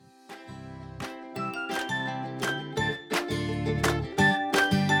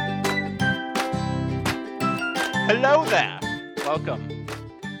Hello there! Welcome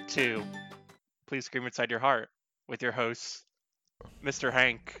to Please Scream Inside Your Heart with your hosts, Mr.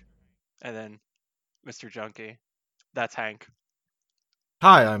 Hank, and then Mr. Junkie. That's Hank.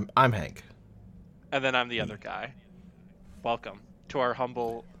 Hi, I'm Hank. And then I'm the other guy. Welcome to our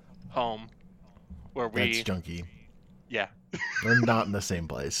humble home where That's Junkie. Yeah. We're not in the same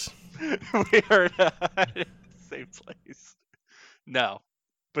place. We are not in the same place. No,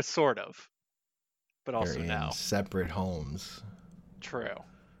 but sort of. But We're also in no. separate homes. True.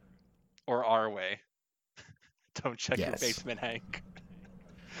 Or are we? Don't check your Yes. basement, Hank.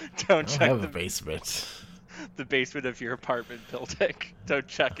 I Don't don't check have a basement. the basement of your apartment building. Don't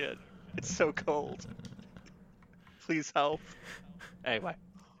check it. It's so cold. Please help. Anyway.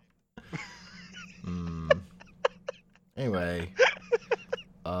 Anyway,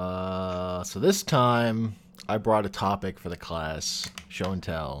 so this time I brought a topic for the class, show and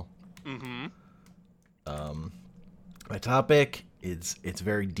tell. Mm-hmm. My topic it's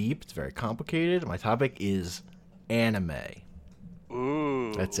very deep, it's very complicated. My topic is anime.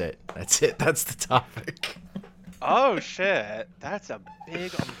 Ooh. That's it. That's the topic. Oh shit. That's a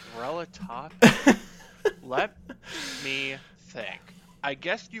big umbrella topic. Let me think. I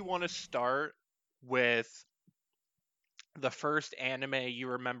guess you want to start with the first anime you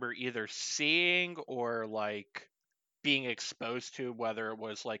remember either seeing or like being exposed to, whether it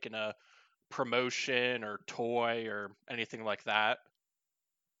was like in a promotion or toy or anything like that.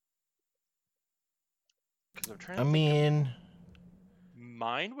 Because I'm trying to I think. mean,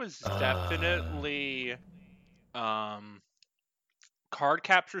 Mine was definitely Card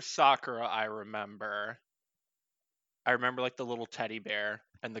Capture Sakura. I remember like the little teddy bear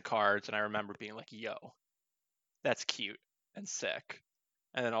and the cards, and I remember being like, yo, that's cute and sick.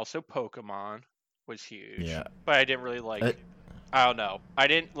 And then also Pokemon was huge. yeah. But I didn't really like I don't know. I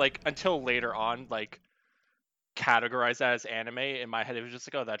didn't like until later on like categorize that as anime. In my head it was just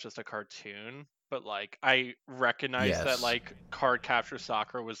like, oh, that's just a cartoon. But like I recognized that Yes. like Card Capture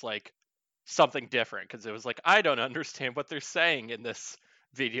Sakura was like something different because it was like I don't understand what they're saying in this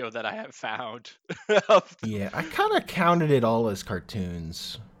video that I have found. Yeah, I kind of counted it all as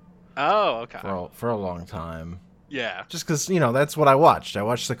cartoons Oh, okay. for a long time. Yeah. Just because, that's what I watched. I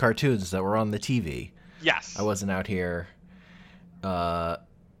watched the cartoons that were on the TV. Yes. I wasn't out here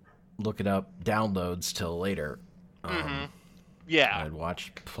looking up downloads till later. Yeah. I'd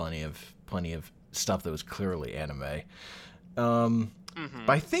watched plenty of stuff that was clearly anime. But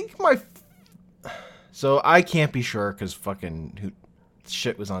I think so I can't be sure because fucking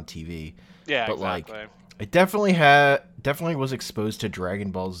shit was on TV. Yeah, but exactly. like, I definitely was exposed to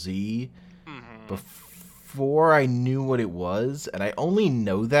Dragon Ball Z before I knew what it was, and I only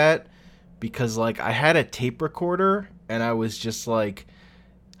know that because like I had a tape recorder and I was just like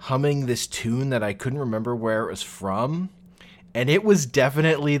humming this tune that I couldn't remember where it was from, and it was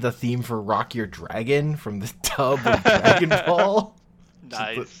definitely the theme for Rock Your Dragon from the dub of Dragon Ball.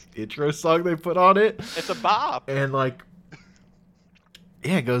 Nice. The intro song they put on it. It's a bop. And like,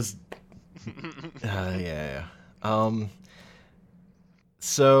 yeah, it goes. Yeah.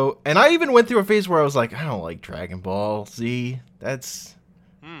 So, and I even went through a phase where I was like, I don't like Dragon Ball Z. That's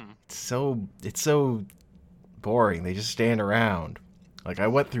it's so boring. They just stand around. Like, I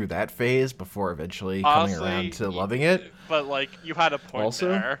went through that phase before eventually coming around to loving it. But like, you had a point Also?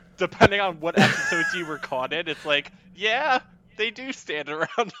 there. Depending on what episodes you were caught in, it's like, yeah, they do stand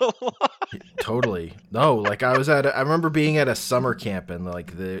around a lot. Totally. No, like I remember being at a summer camp and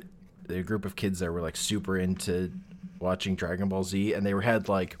like the group of kids there were like super into watching Dragon Ball Z, and they were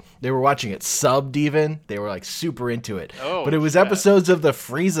watching it subbed even. They were like super into it. Oh, but it was shit. episodes of the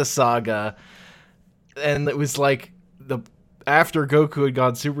Frieza saga, and it was like after Goku had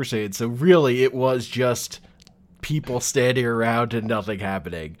gone Super Saiyan. So really, it was just people standing around and nothing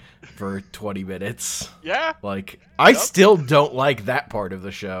happening for 20 minutes. Yeah. Like, I still don't like that part of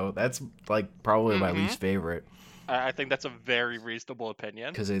the show. That's like probably my least favorite. I think that's a very reasonable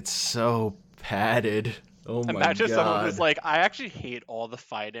opinion. Because it's so padded. Oh my god. Imagine someone who's like, I actually hate all the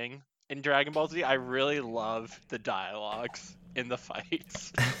fighting in Dragon Ball Z. I really love the dialogues in the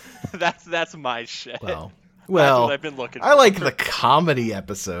fights. that's my shit. Well, that's what I've been looking for. I like the comedy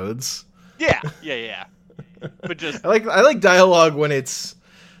episodes. Yeah. But just I like dialogue when it's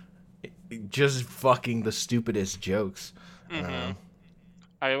just fucking the stupidest jokes.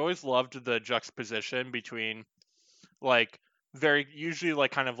 I always loved the juxtaposition between like usually like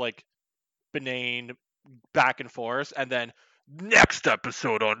kind of like benign back and forth, and then next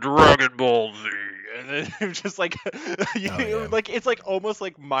episode on Dragon Ball Z, and then it was just like like it's like almost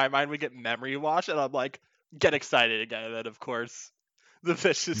like my mind would get memory washed, and I'm like get excited again, and then of course the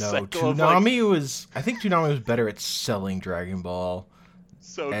vicious No, cycle of like I think Toonami was better at selling Dragon Ball,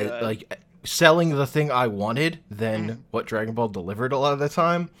 so at, good. like selling the thing I wanted than Mhm. what Dragon Ball delivered a lot of the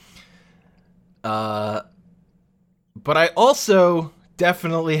time. Uh, but I also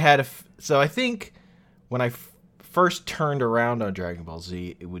definitely had so I think when I first turned around on Dragon Ball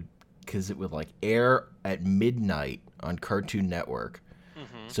Z, because it would like air at midnight on Cartoon Network.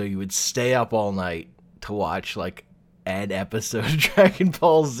 Mhm. So you would stay up all night to watch like an episode of Dragon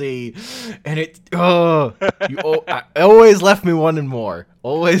Ball Z, and I always left me wanting more.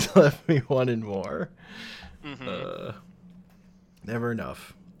 Always left me wanting more. Mhm. Uh, Never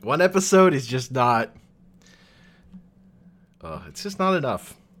enough. One episode is just not. It's just not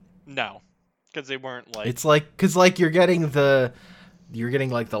enough. No, because they weren't like. It's like because like you're getting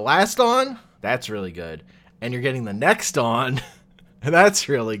like the last on. That's really good, and you're getting the next on. And that's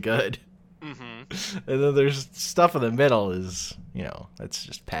really good. Mhm. And then there's stuff in the middle is, that's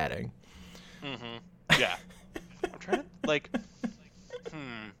just padding. Mhm. Yeah. I'm trying to like.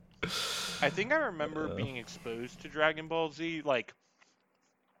 Hmm. I think I remember being exposed to Dragon Ball Z like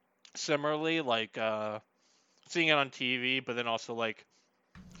similarly, like seeing it on TV, but then also like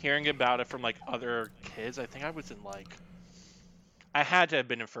hearing about it from like other kids. I think I was in like I had to have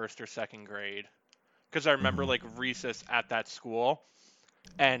been in first or second grade because I remember Hmm. like recess at that school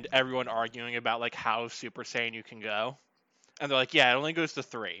and everyone arguing about like how Super Saiyan you can go. And they're like, yeah, it only goes to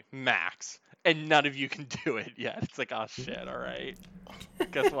 3 max, and none of you can do it yet. It's like, oh shit, all right.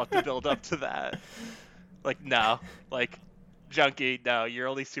 Guess we'll have to build up to that. Like, no, like, Junkie, no, you're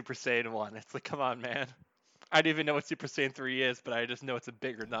only Super Saiyan 1. It's like, come on, man. I don't even know what Super Saiyan 3 is, but I just know it's a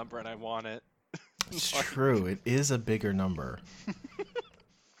bigger number and I want it. It's Like, true. It is a bigger number.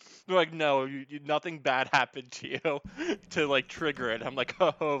 they're like, no, nothing bad happened to you to like trigger it. I'm like,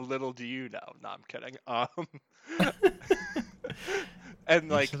 oh, little do you know. No, I'm kidding. And You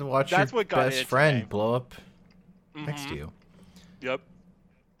just like have to watch your that's what got it best into me. friend blow up next to Mhm. you. Yep.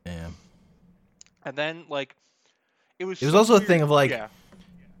 Yeah. And then like it was It was so also a weird. thing of like, Yeah.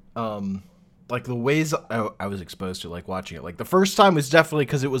 um, like the ways I was exposed to like watching it. Like the first time was definitely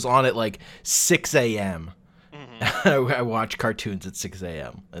because it was on at like 6 a.m. Mhm. I watched cartoons at 6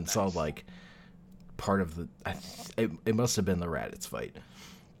 a.m. and saw Nice. like part of it must have been the Raditz fight.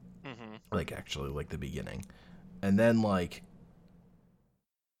 Mhm. Like actually like the beginning. And then like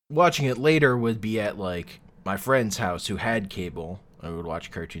watching it later would be at like my friend's house who had cable. I would watch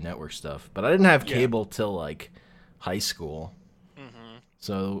Cartoon Network stuff, but I didn't have Yeah. cable till like high school. Mhm.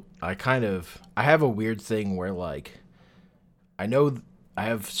 So I have a weird thing where like I know I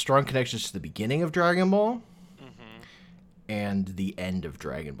have strong connections to the beginning of Dragon Ball Mhm. and the end of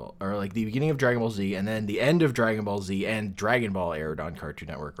Dragon Ball, or like the beginning of Dragon Ball Z and then the end of Dragon Ball Z, and Dragon Ball aired on Cartoon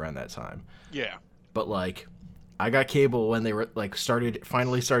Network around that time. Yeah. But like I got cable when they were like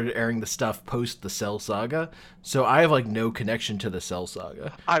finally started airing the stuff post the Cell Saga, so I have like no connection to the Cell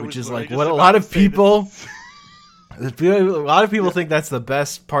Saga, I which was is literally like just what a about lot to of say people this. a lot of people think that's the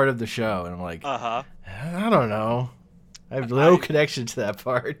best part of the show, and I'm like, Uh-huh. I don't know. I have no I connection to that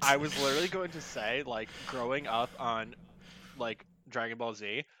part. I was literally going to say like growing up on like Dragon Ball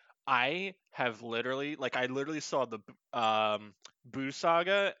Z, I literally saw the Boo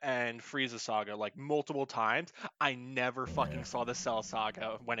Saga and Frieza Saga like multiple times. I never Yeah. fucking saw the Cell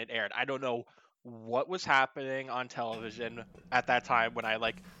Saga when it aired. I don't know what was happening on television at that time when I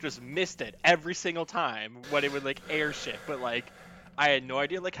like just missed it every single time when it would like air shit. But like I had no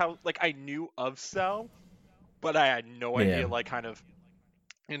idea like how like I knew of Cell, but I had no Yeah. idea like kind of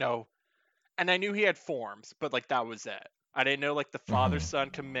you know and I knew he had forms, but like that was it. I didn't know like the father Hmm. son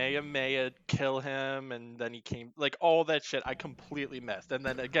Kamehameha kill him, and then he came like all that shit. I completely missed. And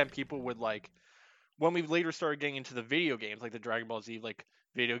then again, people would like when we later started getting into the video games, like the Dragon Ball Z like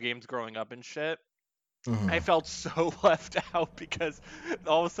video games growing up and shit. I Hmm. felt so left out because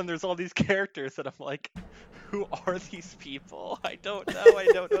all of a sudden there's all these characters and I'm like, who are these people? I don't know. I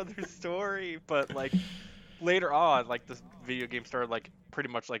don't know their story. But like later on, like the video game started like pretty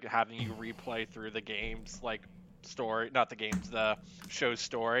much like having you replay through the game's like story, not the game's the show's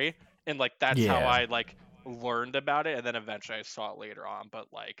story, and like that's how Yeah. I like learned about it, and then eventually I saw it later on. But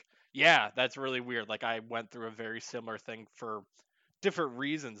like, yeah, that's really weird. Like I went through a very similar thing for different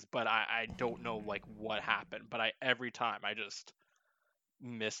reasons, but I don't know like what happened. But I every time I just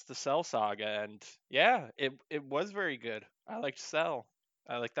missed the Cell saga, and yeah, it was very good. I liked Cell.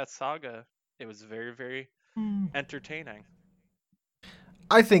 I like that saga. It was very entertaining.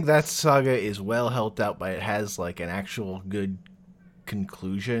 I think that saga is well helped out by it has like an actual good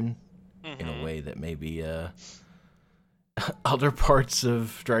conclusion in a Mm-hmm. way that maybe other parts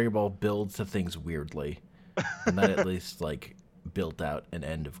of Dragon Ball build to things weirdly, and that at least like built out an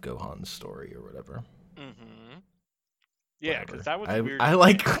end of Gohan's story or whatever. Mm-hmm. Yeah, Whatever. because that was I weird. I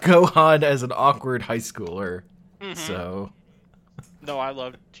like Gohan as an awkward high schooler, Mm-hmm. so No, I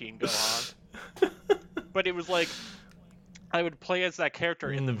loved Teen Gohan. But it was like, I would play as that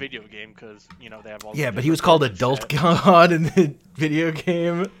character in the video game because, you know, they have all the yeah, but he different was called moves and Adult shit. Gohan in the video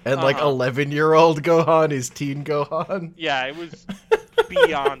game, and like Uh-huh. 11-year-old Gohan is Teen Gohan. Yeah, it was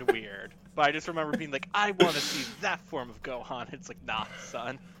beyond weird. But I just remember being like, I want to see that form of Gohan. It's like, nah,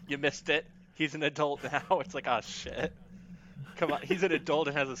 son, you missed it. He's an adult now. It's like, oh shit. Come on, he's an adult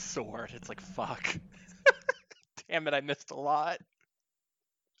and has a sword. It's like, fuck. Damn it, I missed a lot.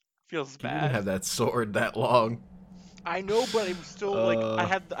 Feels He didn't bad. have that sword that long. I know, but it was still like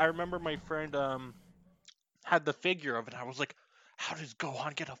Uh. I remember my friend had the figure of it. I was like, how does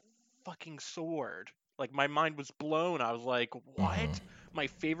Gohan get a fucking sword? Like my mind was blown. I was like, what? Mhm. My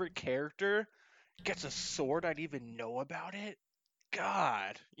favorite character gets a sword? I'd even know about it?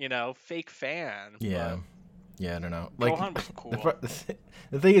 God, you know, fake fan. Yeah. Yeah, I don't know. Like, Gohan was cool.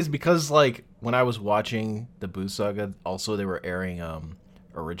 the thing is, because like when I was watching the Buu Saga, also they were airing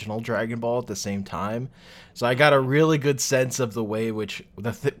original Dragon Ball at the same time, so I got a really good sense of the way which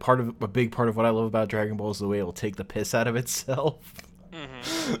a big part of what I love about Dragon Ball is the way it will take the piss out of itself.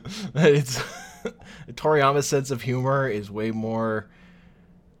 Mm-hmm. It's Toriyama's sense of humor is way more.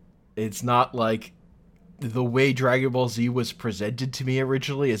 It's not like the way Dragon Ball Z was presented to me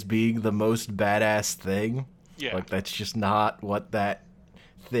originally as being the most badass thing. Yeah. Like, that's just not what that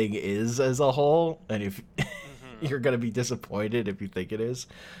thing is as a whole. And if you're going to be disappointed if you think it is.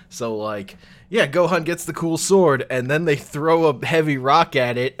 So, like, yeah, Gohan gets the cool sword, and then they throw a heavy rock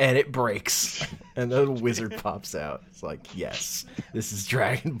at it, and it breaks. And then a wizard pops out. It's like, yes, this is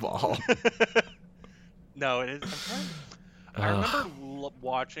Dragon Ball. No, it is. I remember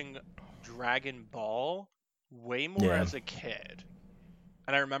watching Dragon Ball way more Yeah. as a kid,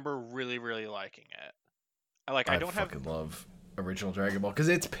 and I remember really, really liking it. I don't have. fucking love original Dragon Ball because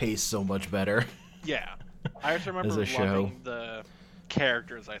it's paced so much better. Yeah, I just remember As a show. loving the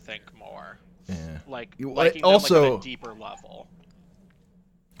characters. I think more Yeah. like You- liking also- them like, on a deeper level.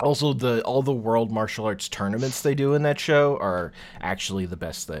 Also, all the world martial arts tournaments they do in that show are actually the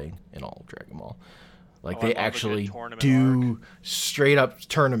best thing in all of Dragon Ball. Like, I they love a good actually tournament do straight up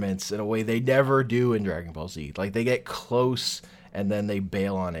tournaments in a way they never do in Dragon Ball Z. Like, they get close and then they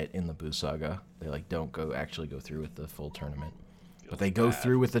bail on it in the Buu Saga. They like don't actually go through with the full tournament. But they go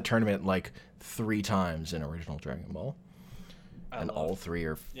through with the tournament like 3 times in original Dragon Ball. And all 3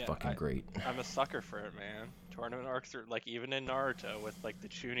 are fucking great. I'm a sucker for it, man. Tournament arcs are like even in Naruto with like the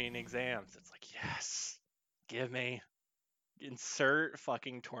Chunin exams. It's like, yes, give me, insert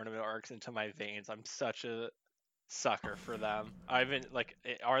fucking tournament arcs into my veins. I'm such a sucker for them. I even like,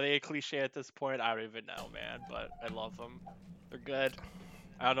 are they a cliche at this point? I don't even know, man. But I love them. They're good.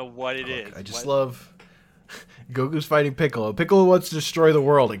 I don't know what it is. I just love Goku's fighting Piccolo. Piccolo wants to destroy the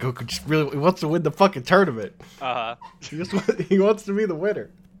world, and Goku just really wants to win the fucking tournament. He wants to be the winner.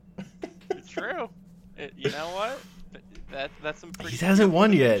 It's true. You know what? That's some pretty. He hasn't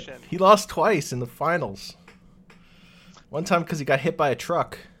won yet. motivation. He lost twice in the finals. One time because he got hit by a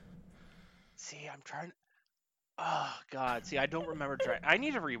truck. See, I'm trying. Oh God. See, I don't remember. I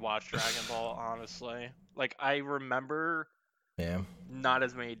need to rewatch Dragon Ball. Honestly, like I remember Yeah. not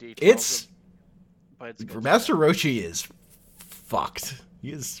as many details. It's but it's good Master stuff. Roshi is fucked.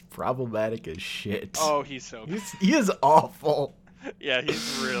 He is problematic as shit. Oh, he's so. He is awful. Yeah,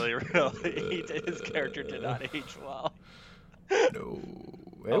 he's really. His character did not age well. No,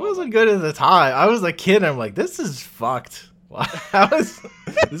 it wasn't good at the time. I was a kid. And I'm like, this is fucked. This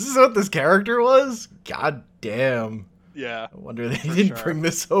is what this character was? God damn. Yeah. I wonder they For didn't sure. bring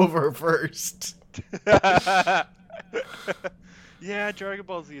this over first. Yeah, Dragon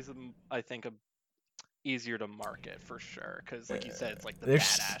Ball Z is, I think, easier to market for sure. Because, like you said, it's like the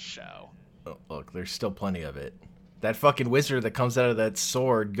There's- badass show. Oh, look, there's still plenty of it. That fucking wizard that comes out of that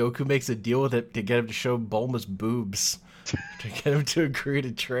sword, Goku makes a deal with it to get him to show Bulma's boobs. To get him to agree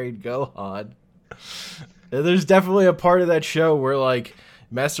to trade Gohan. And there's definitely a part of that show where, like,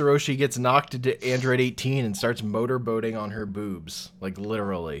 Master Roshi gets knocked into Android 18 and starts motorboating on her boobs. Like,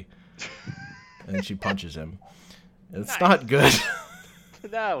 literally. And then she punches him. It's Nice. not good.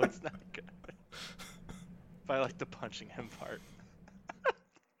 No, it's not good. But I like the punching him part.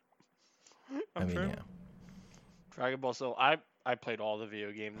 I mean, true. yeah. Dragon Ball. So I played all the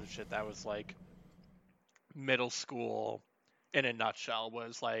video games and shit. That was like middle school. In a nutshell,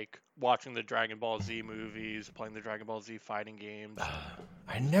 was like watching the Dragon Ball Z movies, playing the Dragon Ball Z fighting games.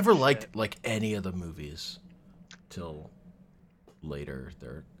 I never liked, like, any of the movies till later.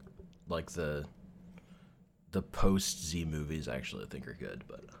 They're like the the post Z movies actually I think are good,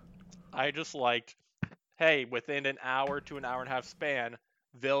 but I just liked, hey, within an hour to an hour and a half span,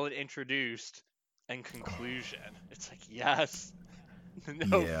 villain introduced and conclusion. It's like, yes,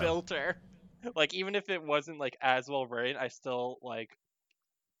 no yeah. filter. Like, even if it wasn't like as well written, I still like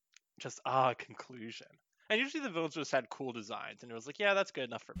just conclusion. And usually the villains just had cool designs, and it was like, yeah, that's good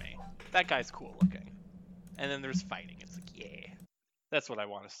enough for me. That guy's cool looking. And then there's fighting. It's like, yeah, that's what I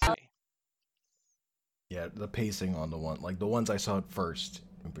want to see. Yeah, the pacing on the ones I saw at first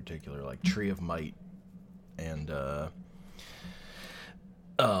in particular, like Tree of Might and the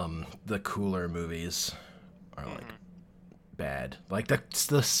cooler movies are like bad. Like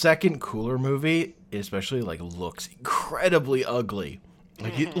the second cooler movie especially like looks incredibly ugly.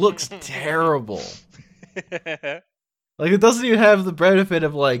 Like it looks terrible. Like it doesn't even have the benefit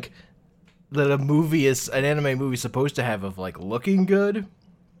of like that an anime movie is supposed to have of like looking good,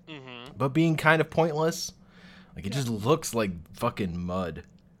 but being kind of pointless. Like it just looks like fucking mud.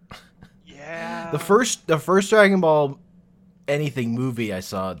 Yeah. The first Dragon Ball anything movie I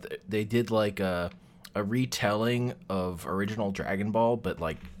saw, they did like a retelling of original Dragon Ball, but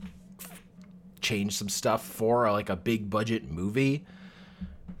like changed some stuff for like a big budget movie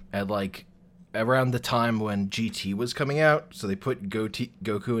at like around the time when GT was coming out. So they put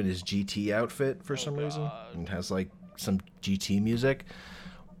Goku in his GT outfit for some reason, and has like some GT music.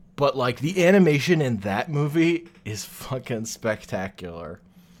 But like the animation in that movie is fucking spectacular.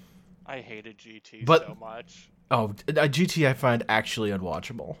 I hated GT But so much. GT I find actually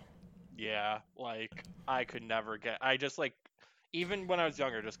unwatchable. Yeah, like I could never get. I just like, even when I was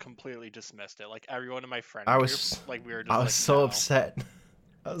younger, just completely dismissed it. Like everyone in my friend I group, was like we were just I was like, so no. upset.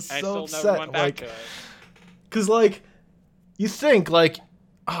 I was I so still never went upset. back Like, to it. cause like you think like,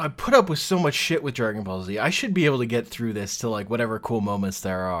 oh, I put up with so much shit with Dragon Ball Z. I should be able to get through this to like whatever cool moments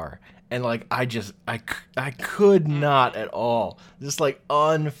there are. And like I could not at all. Just like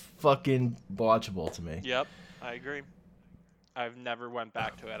unfucking watchable to me. Yep, I agree. I've never went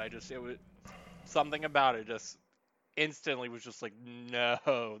back to it. It was something about it just instantly was just like,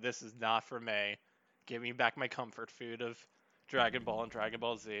 no, this is not for me. Give me back my comfort food of Dragon Ball and Dragon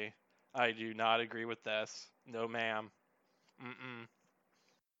Ball Z. I do not agree with this. No, ma'am. Mm-mm.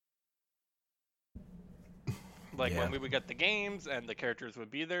 Like Yeah. when we would get the games and the characters would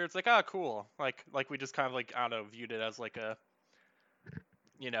be there, it's like, ah, cool. Like we just kind of like, I don't know, viewed it as like a,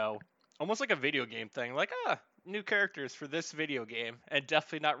 you know, almost like a video game thing. Like, new characters for this video game, and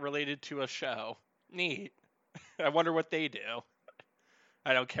definitely not related to a show. Neat. I wonder what they do.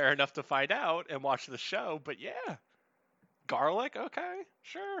 I don't care enough to find out and watch the show, but yeah. Garlic, okay,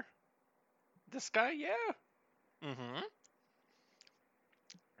 sure. This guy, yeah. Mm-hmm.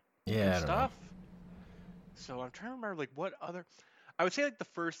 Yeah, Good I don't know. stuff. So I'm trying to remember like what other, I would say like the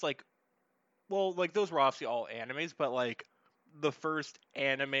first like, well, like those were obviously all animes, but like the first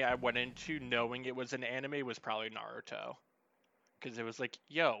anime I went into knowing it was an anime was probably Naruto. Because it was like,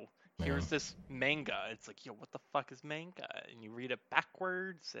 yo, Yeah. here's this manga. It's like, yo, what the fuck is manga? And you read it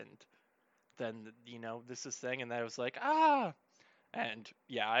backwards, and then, this is thing. And then I was like, ah. And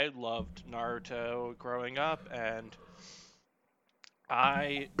yeah, I loved Naruto growing up, and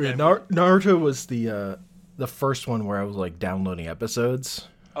I Yeah, then was, Naruto was the first one where I was like downloading episodes,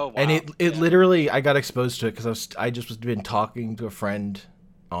 oh, and wow. it Yeah. literally I got exposed to it because I just was been talking to a friend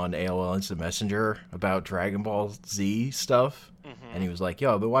on AOL Instant Messenger about Dragon Ball Z stuff, and he was like,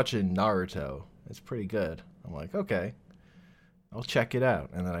 "Yo, I've been watching Naruto. It's pretty good." I'm like, "Okay, I'll check it out,"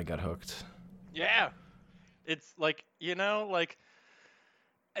 and then I got hooked. Yeah. It's like, like,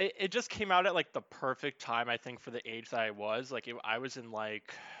 it just came out at like the perfect time, I think, for the age that I was. Like, I was in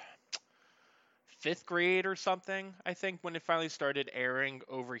like fifth grade or something, I think, when it finally started airing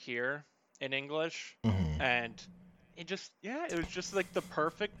over here in English. Hmm. And it was just like the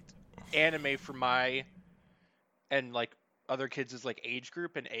perfect anime for my and like other kids' like age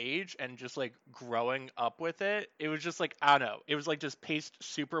group and age, and just like growing up with it. It was just like, I don't know, it was like just paced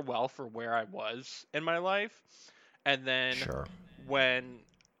super well for where I was in my life. And then Sure. when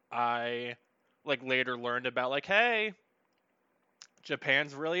I like later learned about like, hey,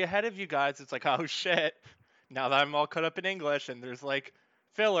 Japan's really ahead of you guys. It's like, oh shit. Now that I'm all caught up in English and there's like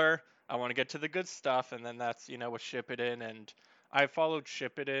filler, I want to get to the good stuff. And then that's, with Shippuden. And I followed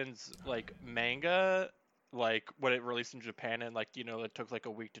Shippuden's like manga, like when it released in Japan. And like, it took like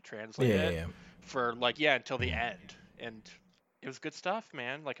a week to translate Yeah, it yeah, for like, yeah, until the end. And it was good stuff,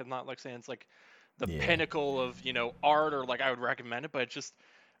 man. Like, I'm not like saying it's like the yeah. pinnacle of, art, or like I would recommend it, but it just,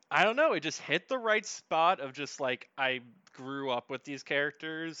 I don't know. It just hit the right spot of just like I grew up with these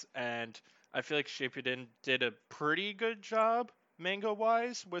characters, and I feel like Shippuden did a pretty good job manga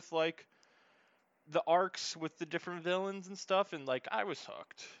wise with like the arcs with the different villains and stuff, and like I was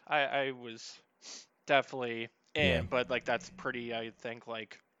hooked. I was definitely Yeah. in, but like that's pretty. I think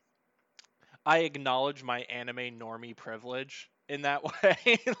like I acknowledge my anime normie privilege in that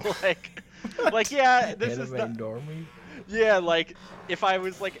way. like, What? yeah, this is not. Anime normie? Yeah, like if I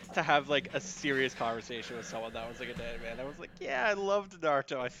was like to have like a serious conversation with someone that was like an anime, I was like, yeah, I loved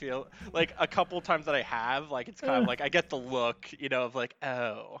Naruto. I feel like a couple times that I have, like it's kind of Eh. like I get the look, of like,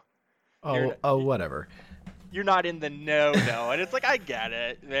 oh, you're Oh, whatever. you're not in the know, and it's like I get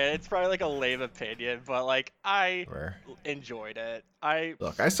it, man. It's probably like a lame opinion, but like I Whatever. enjoyed it. I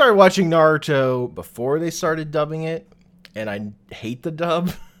Look, I started watching Naruto before they started dubbing it, and I hate the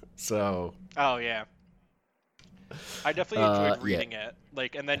dub, so Oh yeah, I definitely enjoyed yeah, reading it.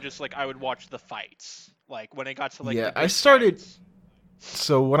 Like, and then just like I would watch the fights, like when it got to like yeah. the I big started. fights.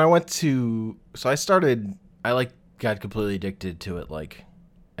 So when I went to, so I started. I like got completely addicted to it, like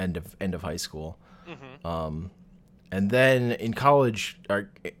end of high school. Hmm. And then in college,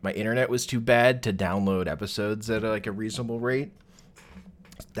 my internet was too bad to download episodes at like a reasonable rate.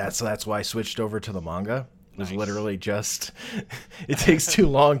 That's why I switched over to the manga. It was Nice. literally just it takes too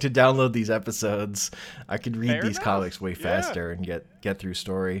long to download these episodes. I could read Fair these enough. comics way Yeah. faster and get through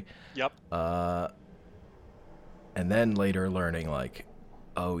story. Yep. And then later learning like,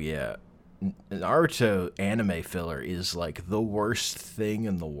 oh yeah, Naruto anime filler is like the worst thing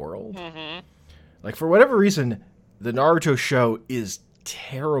in the world. Hmm. Like for whatever reason, the Naruto show is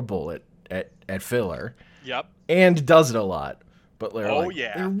terrible at filler Yep. and does it a lot. But they're Oh, like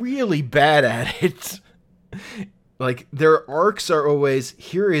yeah. they're really bad at it. Like their arcs are always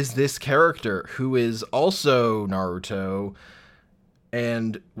here is this character who is also Naruto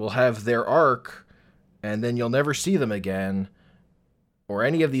and will have their arc and then you'll never see them again or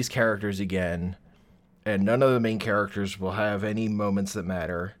any of these characters again and none of the main characters will have any moments that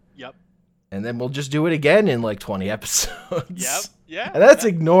matter. Yep. And then we'll just do it again in like 20 episodes. Yep. Yeah. And that's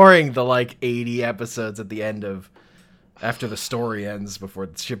ignoring the like 80 episodes at the end of after the story ends before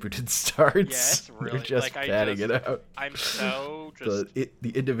the Shippuden starts. Yeah, it's really They're just like padding it out. I'm so just The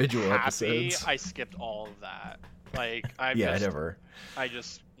individual happy episodes. I skipped all of that. Like I'm Yeah, just I I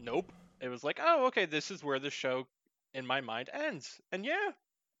just nope. It was like, oh, okay, this is where the show in my mind ends. And yeah,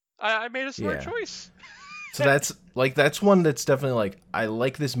 I made a smart Yeah. choice. So that's one that's definitely like I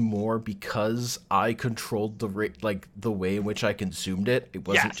like this more because I controlled the way in which I consumed it. It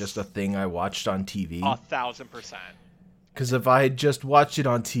wasn't Yes. just a thing I watched on TV. 1,000%. Because if I had just watched it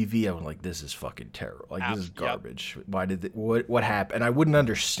on TV, I would like, this is fucking terrible. Like, this is Yep. garbage. Why did what happened? And I wouldn't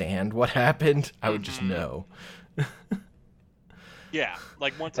understand what happened. I would just Mhm. know. Yeah,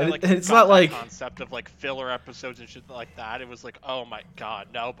 like once And I like it's got not that like- concept of like filler episodes and shit like that, it was like, oh my god,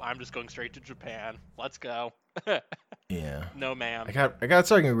 nope, I'm just going straight to Japan. Let's go. Yeah. No, ma'am. I got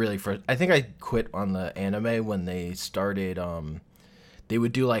starting really I think I quit on the anime when they started. They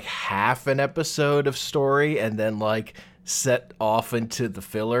would do like half an episode of story and then like set off into the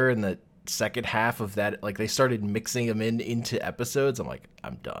filler and the second half of that. Like they started mixing them into episodes. I'm like,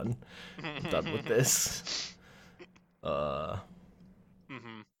 I'm done. I'm done with this. Hmm.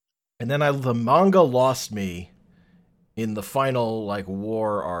 And then the manga lost me in the final like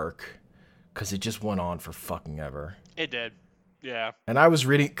war arc because it just went on for fucking ever. It did. Yeah. And I was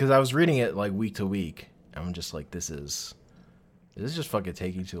reading it like week to week. I'm just like, this is just fucking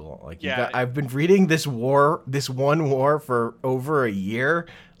taking too long. Like, Yeah. I've been reading this one war for over a year.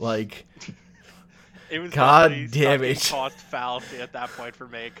 Like, It was God definitely damn stuck in it. cost fallacy at that point for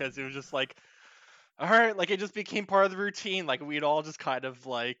me because it was just like, all right, like it just became part of the routine. Like we'd all just kind of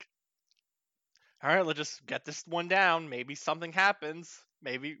like, all right, let's just get this one down. Maybe something happens.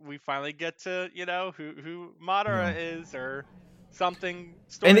 Maybe we finally get to who Madara is or something.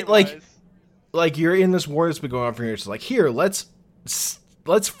 And it, like, story-wise. like you're in this war that's been going on for years. It's like, here, let's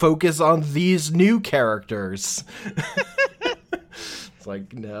focus on these new characters. It's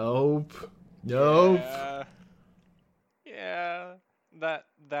like, nope. Yeah,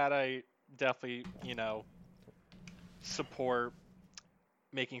 that I definitely support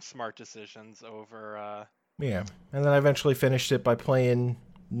making smart decisions over. Yeah. And then I eventually finished it by playing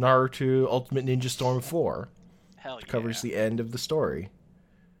Naruto Ultimate Ninja Storm 4. Hell yeah. Covers the end of the story.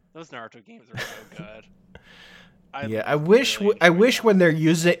 Those Naruto games are so good. I wish really I enjoyed wish them. when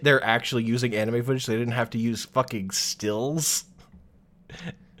they're actually using anime footage, they didn't have to use fucking stills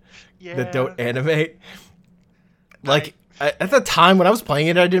Yeah. that don't animate. Like at the time when I was playing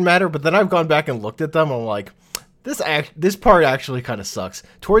it, it didn't matter. But then I've gone back and looked at them. And I'm like, this part actually kind of sucks.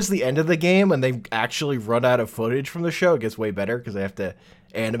 Towards the end of the game, when they actually run out of footage from the show, it gets way better because they have to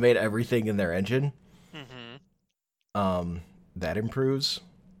animate everything in their engine. Mm-hmm. That improves.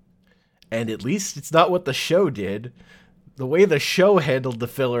 And at least it's not what the show did. The way the show handled the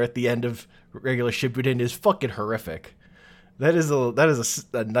filler at the end of regular Shippuden is fucking horrific. That is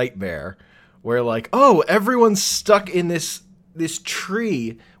a nightmare. Where like, oh, everyone's stuck in this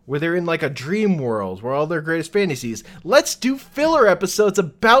tree where they're in like a dream world where all their greatest fantasies. Let's do filler episodes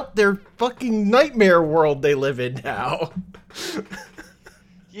about their fucking nightmare world they live in now.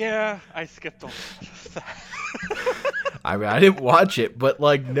 Yeah, I skipped all of that. I mean, I didn't watch it, but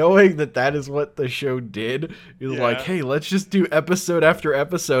like knowing that is what the show did, is Yeah. like, hey, let's just do episode after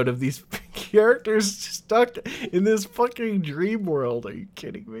episode of these characters stuck in this fucking dream world. Are you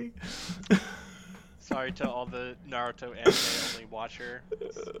kidding me? Sorry to all the Naruto anime only watcher.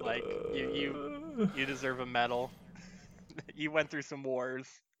 Like you deserve a medal. You went through some wars.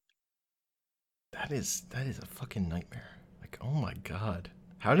 That is a fucking nightmare. Like, oh my god.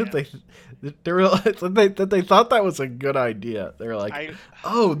 How did they realize that they thought that was a good idea? They were like,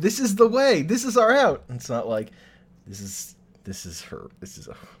 "Oh, this is the way. This is our out." And it's not like this is horror. This is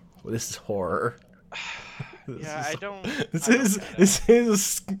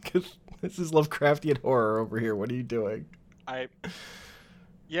Lovecraftian horror over here. What are you doing? I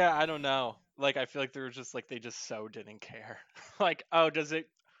don't know. Like, I feel like they just so didn't care. Like, oh, does it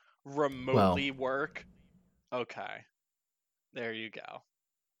remotely work? Okay, there you go.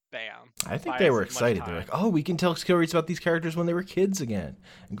 Bam. I think they were excited. They're like, oh, we can tell stories about these characters when they were kids again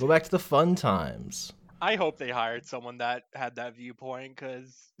and go back to the fun times. I hope they hired someone that had that viewpoint,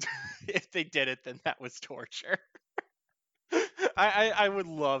 because if they did it, then that was torture. I would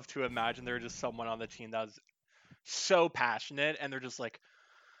love to imagine there was just someone on the team that was so passionate, and they're just like,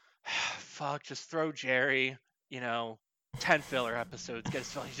 fuck, just throw Jerry, 10 filler episodes, get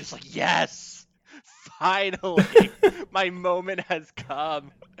his filler. He's just like, yes! Finally! My moment has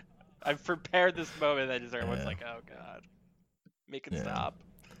come. I've prepared this moment, and just everyone's like, oh god. Make it stop.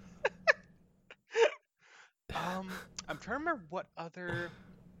 I'm trying to remember what other...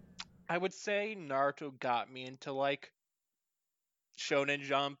 I would say Naruto got me into, like, Shonen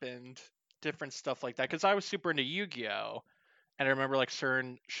Jump and different stuff like that, because I was super into Yu-Gi-Oh! And I remember, like,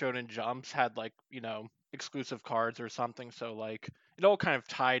 certain Shonen Jumps had, like, exclusive cards or something, so, like, it all kind of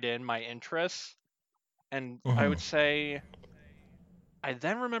tied in my interests. And I would say I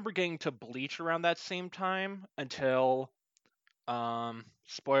then remember getting to Bleach around that same time until,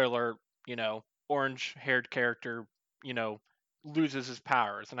 spoiler, orange-haired character, loses his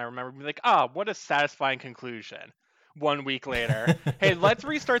powers. And I remember being like, what a satisfying conclusion. 1 week later, hey, let's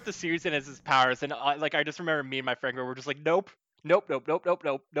restart the series and his powers. And, I just remember me and my friend were just like, nope.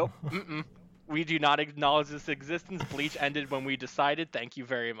 Mm-mm. We do not acknowledge this existence. Bleach ended when we decided. Thank you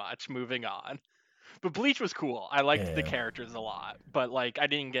very much. Moving on. But Bleach was cool. I liked the characters a lot. But, like, I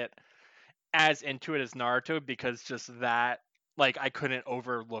didn't get as into it as Naruto because just that, like, I couldn't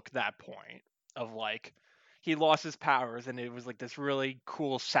overlook that point of, like, he lost his powers and it was, like, this really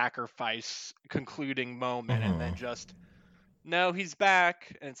cool sacrifice concluding moment. And then just, no, he's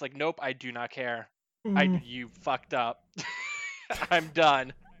back. And it's like, nope, I do not care. You fucked up. I'm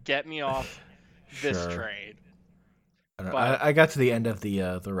done. Get me off this train. I got to the end of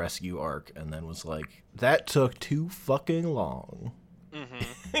the rescue arc and then was like, that took too fucking long.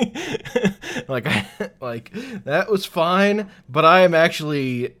 like that was fine, but I am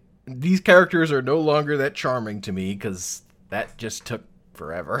actually, these characters are no longer that charming to me because that just took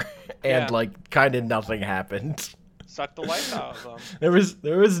forever and like kind of nothing happened. Sucked the life out of them.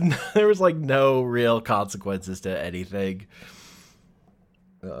 There was like no real consequences to anything.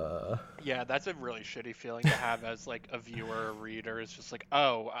 Yeah, that's a really shitty feeling to have as, like, a viewer or reader. It's just like,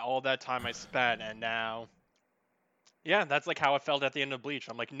 oh, all that time I spent, and now... Yeah, that's, like, how I felt at the end of Bleach.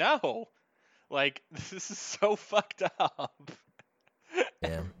 I'm like, no! Like, this is so fucked up.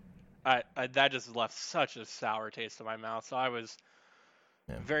 Yeah. That just left such a sour taste in my mouth, so I was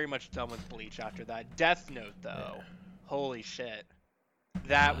very much done with Bleach after that. Death Note, though. Yeah. Holy shit.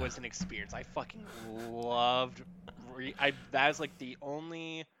 That was an experience. I fucking loved... that is, like, the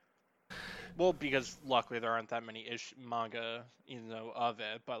only... Well, because luckily there aren't that many manga, of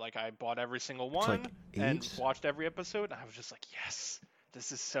it. But, like, I bought every single one and watched every episode. And I was just like, yes,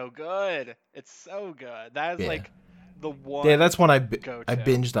 this is so good. It's so good. That is, like, the one... Yeah, that's when I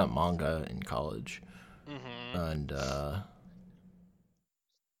binged that manga in college. And,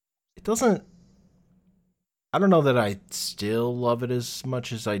 it doesn't... I don't know that I still love it as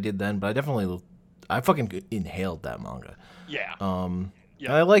much as I did then, but I fucking inhaled that manga. Yeah.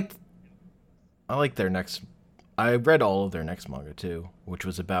 I liked their next... I read all of their next manga, too, which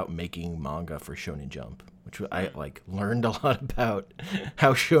was about making manga for Shonen Jump, which I, like, learned a lot about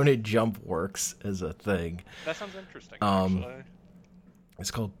how Shonen Jump works as a thing. That sounds interesting, actually.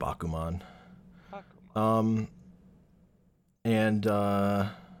 It's called Bakuman. Bakuman. And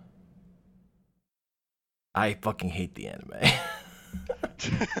I fucking hate the anime.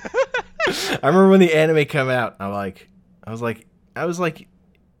 I remember when the anime came out, I was like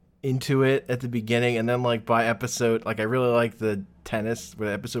into it at the beginning, and then like by episode, like I really liked the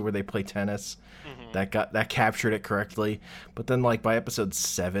episode where they play tennis. Mm-hmm. That captured it correctly. But then like by episode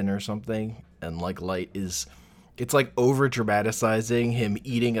 7 or something, and like it's like over dramatizing him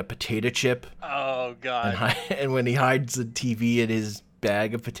eating a potato chip. Oh god. And when he hides the TV in his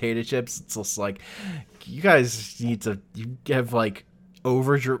bag of potato chips, it's just like, you guys need to, you have like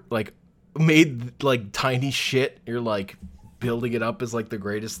made like tiny shit. You're like building it up as like the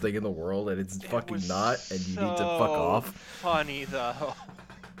greatest thing in the world, and it's fucking not, and you need to fuck off. Funny though.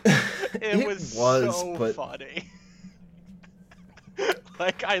 It was so but funny.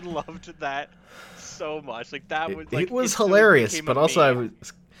 Like I loved that so much. Like that was like it was hilarious, but also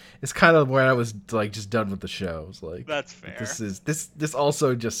it's kind of where I was like just done with the show. I was like, that's fair. This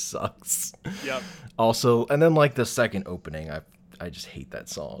also just sucks. Yep. Also, and then like the second opening, I just hate that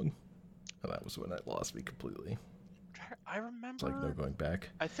song. And that was when it lost me completely. I remember. It's like no going back.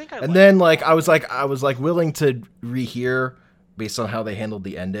 I think and then like I was like willing to rehear based on how they handled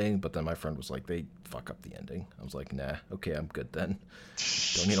the ending, but then my friend was like, they fuck up the ending. I was like, nah, okay, I'm good then.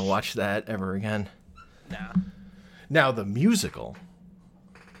 Don't need to watch that ever again. Nah. Now the musical.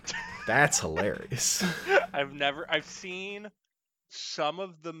 That's hilarious. I've seen some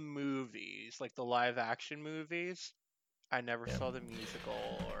of the movies, like the live action movies. I never saw the musical.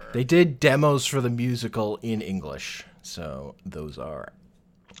 Or they did demos for the musical in English, so those are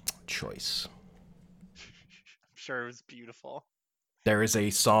choice. I'm sure it was beautiful. There is a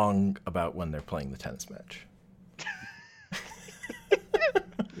song about when they're playing the tennis match.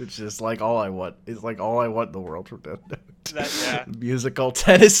 It's just like all I want. It's like all I want in the world from Death Note. Musical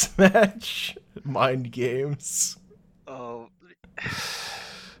tennis match, mind games. Oh,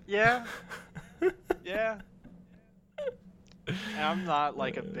 yeah, yeah. I'm not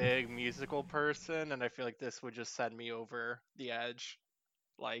like a big musical person, and I feel like this would just send me over the edge.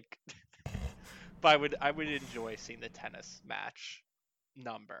 Like, but I would enjoy seeing the tennis match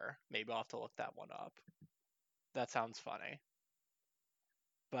number. Maybe I'll have to look that one up. That sounds funny.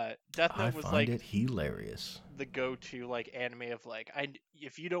 But Death Note was like it hilarious. The go-to like anime of like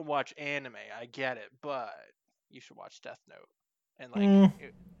if you don't watch anime, I get it, but you should watch Death Note. And like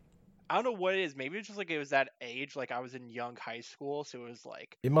I don't know what it is. Maybe it's just like it was that age. Like I was in young high school, so it was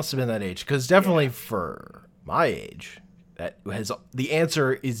like it must have been that age. Because definitely for my age, the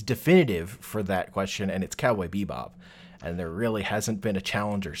answer is definitive for that question, and it's Cowboy Bebop. And there really hasn't been a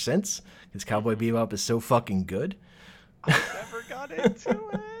challenger since, because Cowboy Bebop is so fucking good. I never got into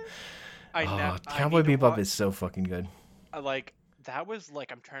it. Cowboy Bebop is so fucking good. Like that was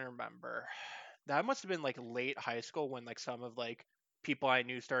like I'm trying to remember. That must have been like late high school when like some of like people I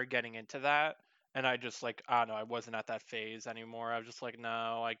knew started getting into that, and I just like I don't know, I wasn't at that phase anymore. I was just like,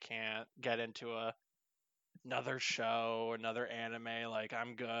 no, I can't get into another show, another anime. Like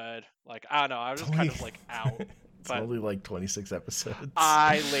I'm good. Like I don't know, I was just kind of like out. It's only like 26 episodes.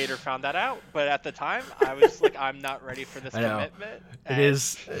 I later found that out, but at the time I was like, I'm not ready for this commitment. It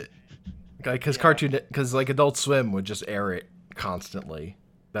is because because like Adult Swim would just air it constantly.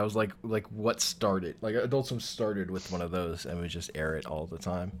 That was like what started. Like Adult Swim started with one of those and would just air it all the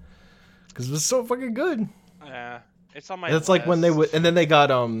time because it was so fucking good. Yeah, it's on my. It's like when they would, and then they got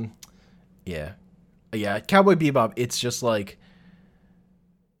yeah, Cowboy Bebop. It's just like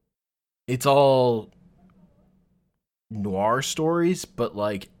it's all noir stories, but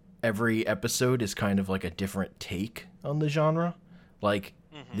like every episode is kind of like a different take on the genre. Like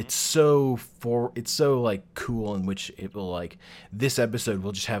it's so like cool in which it will like this episode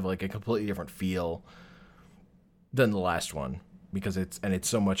will just have like a completely different feel than the last one because it's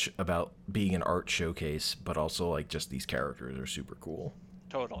so much about being an art showcase, but also like just these characters are super cool.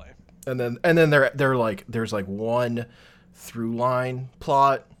 Totally. And then they're like there's like one through line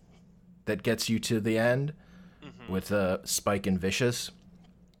plot that gets you to the end with Spike and Vicious.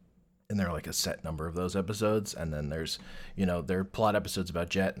 And there are like a set number of those episodes. And then there's, there are plot episodes about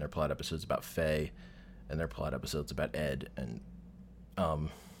Jet, and there are plot episodes about Faye, and there are plot episodes about Ed. And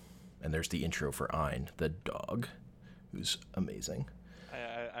there's the intro for Ein, the dog, who's amazing.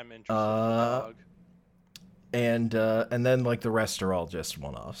 I'm interested in the dog. And then like the rest are all just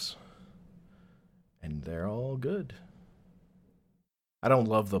one-offs. And they're all good. I don't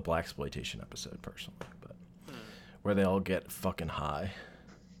love the blaxploitation episode personally, but where they all get fucking high.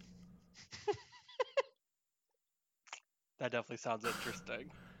 That definitely sounds interesting.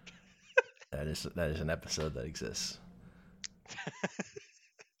 That is an episode that exists.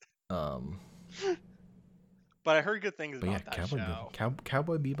 Um, But I heard good things but yeah, about that show.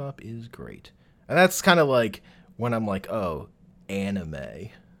 Cowboy Bebop is great, and that's kind of like when I'm like, oh, anime,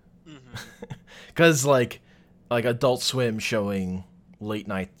 because like Adult Swim showing late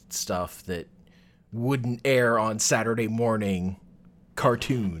night stuff that wouldn't air on Saturday morning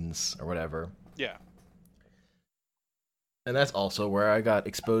cartoons or whatever. Yeah. And that's also where I got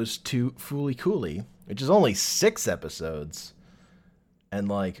exposed to Fooly Cooly, which is only 6 episodes. And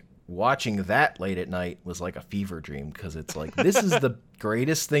like watching that late at night was like a fever dream because it's like, this is the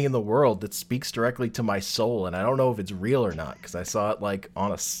greatest thing in the world that speaks directly to my soul. And I don't know if it's real or not because I saw it like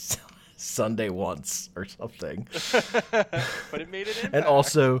on a Sunday once or something. But it made an impact. And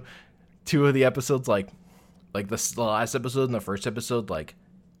also 2 of the episodes, like the last episode and the first episode, like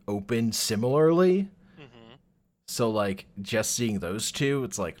opened similarly. So like just seeing those 2,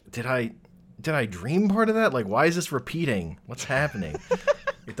 it's like, did I dream part of that? Like, why is this repeating? What's happening?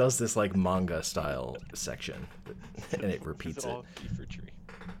 It does this like manga style section, and it repeats it. Fever tree.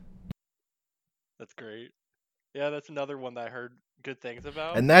 That's great. Yeah, that's another one that I heard good things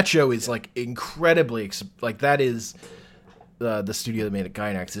about. And that show is like incredibly like that is the studio that made it,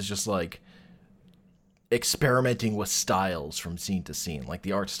 Gainax, is just like experimenting with styles from scene to scene. Like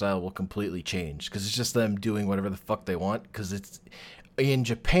the art style will completely change because it's just them doing whatever the fuck they want. Because it's in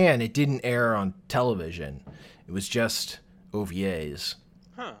Japan, it didn't air on television; it was just OVAs.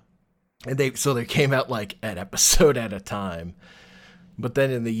 Huh. And they came out like an episode at a time. But then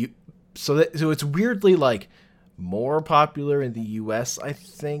in the so it's weirdly like more popular in the US, I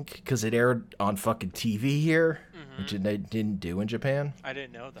think, because it aired on fucking TV here, which it didn't do in Japan. I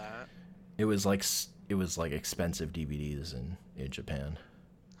didn't know that. It was like expensive DVDs in Japan.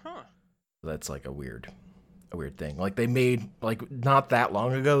 Huh. That's like a weird thing. Like they made like not that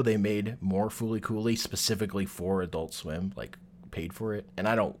long ago they made more Fooly Cooly specifically for Adult Swim, like paid for it, and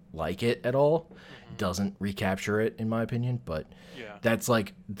I don't like it at all. It doesn't recapture it in my opinion, but yeah, that's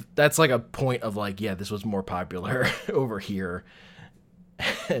like a point of like, yeah, this was more popular over here,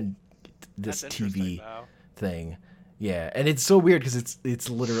 and this TV thing. Yeah, and it's so weird because it's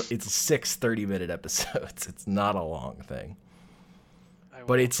literally 6 30-minute episodes. It's not a long thing,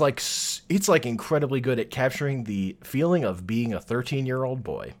 but it's like incredibly good at capturing the feeling of being a 13-year-old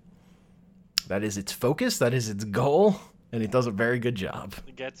boy. That is its focus. That is its goal. And it does a very good job.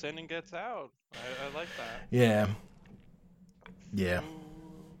 It gets in and gets out. I like that. Yeah. Yeah.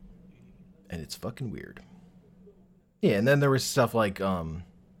 And it's fucking weird. Yeah, and then there was stuff like, I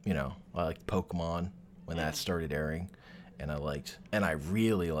liked Pokemon when that started airing. And I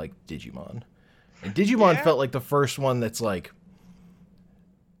really liked Digimon. And Digimon felt like the first one that's like,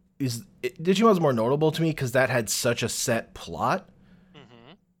 Digimon's more notable to me because that had such a set plot.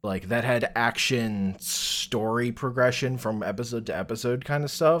 Like, that had action story progression from episode to episode kind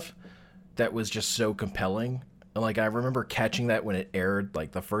of stuff that was just so compelling. And, like, I remember catching that when it aired,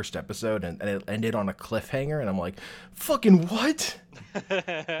 like, the first episode, and it ended on a cliffhanger, and I'm like, fucking what?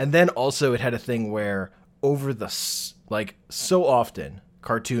 And then also it had a thing where so often,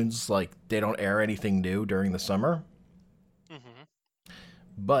 cartoons, like, they don't air anything new during the summer.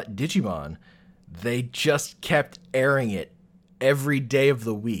 But Digimon, they just kept airing it every day of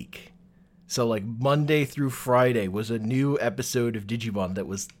the week. So like Monday through Friday was a new episode of Digimon that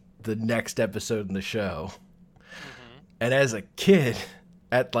was the next episode in the show. And as a kid,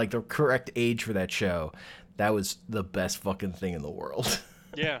 at like the correct age for that show, that was the best fucking thing in the world.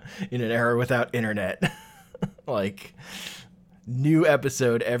 Yeah. In an era without internet. Like, new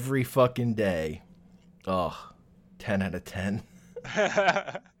episode every fucking day. Oh, 10 out of 10.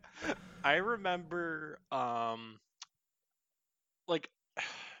 I remember,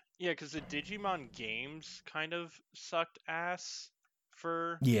 because the Digimon games kind of sucked ass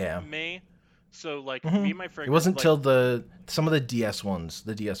for me. So, like, me and my friend... It wasn't till some of the DS ones.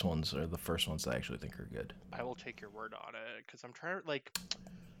 The DS ones are the first ones that I actually think are good. I will take your word on it, because I'm trying to, like...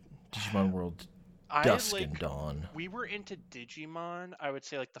 Digimon World Dusk and Dawn. We were into Digimon, I would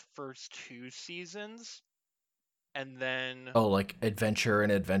say, like, the first 2 seasons. And then... Oh, like Adventure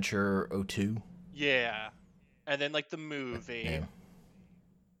and Adventure 02? Yeah. And then, like, the movie. Yeah.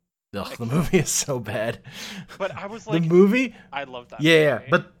 Ugh, the movie is so bad. But I was like... The movie? I love that movie. Yeah,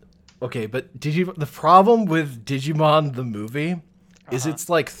 but... Okay, but the problem with Digimon the movie is it's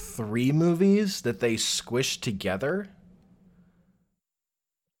like 3 movies that they squished together.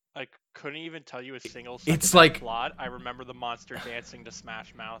 I couldn't even tell you a single plot. I remember the monster dancing to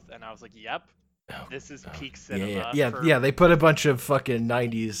Smash Mouth, and I was like, yep. This is peak cinema. Yeah. They put a bunch of fucking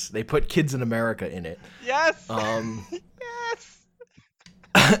 90s. They put Kids in America in it. Yes. Yes.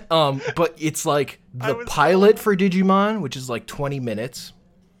 But it's like the pilot for Digimon, which is like 20 minutes,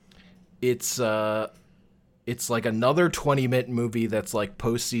 it's like another 20-minute movie that's like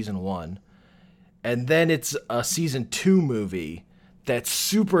post season 1. And then it's a season 2 movie that's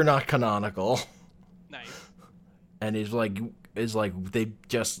super not canonical. Nice. And is like they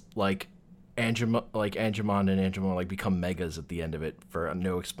just like Angemon and Angemon like become megas at the end of it for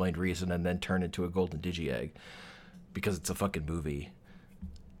no explained reason, and then turn into a golden Digi-Egg because it's a fucking movie.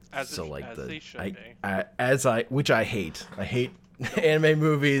 They should be. Which I hate. I hate anime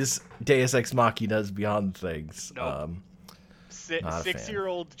movies, Deus Ex Machinas, Beyond Things. Nope.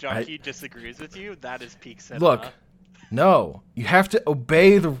 6-year-old junkie disagrees with you. That is peak cinema. Look, no, you have to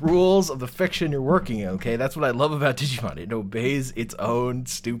obey the rules of the fiction you're working in. Okay, that's what I love about Digimon. It obeys its own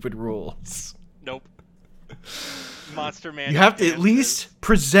stupid rules. Nope. Monster Man. You have to at least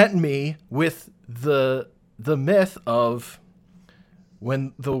present me with the myth of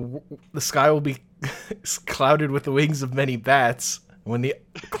when the sky will be clouded with the wings of many bats. When the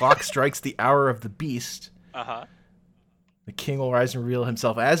clock strikes the hour of the beast, the king will rise and reveal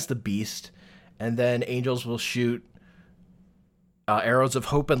himself as the beast, and then angels will shoot arrows of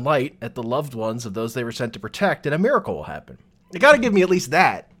hope and light at the loved ones of those they were sent to protect, and a miracle will happen. You gotta give me at least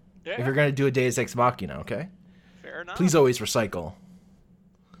that if you're gonna do a Deus Ex Machina, okay? Fair enough. Please always recycle.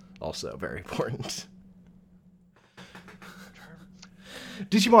 Also very important.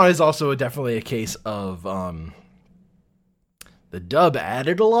 Digimon is also definitely a case of the dub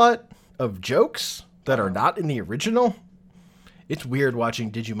added a lot of jokes that are not in the original. It's weird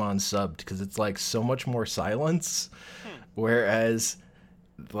watching Digimon subbed because it's like so much more silence, whereas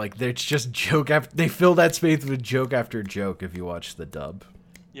like there's just joke after they fill that space with joke after joke if you watch the dub.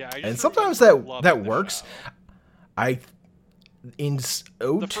 Yeah, and sometimes that works. In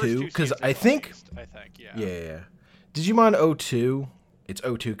 02 because I think yeah. Digimon 02. It's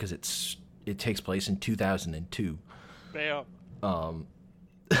 02 because it takes place in 2002. Bam.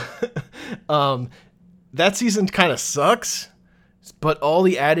 That season kind of sucks, but all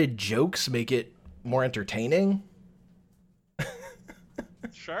the added jokes make it more entertaining.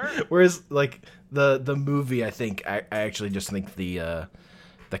 Sure. Whereas like the movie, I think I actually just think the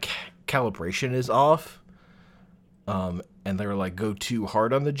calibration is off. And they're like go too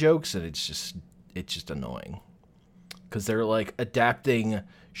hard on the jokes, and it's just annoying. Because they're like adapting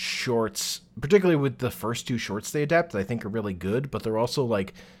shorts, particularly with the first 2 shorts they adapt, I think are really good, but they're also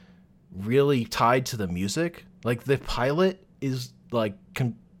like really tied to the music. Like the pilot is like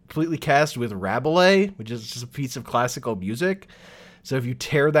completely cast with Rabelais, which is just a piece of classical music. So if you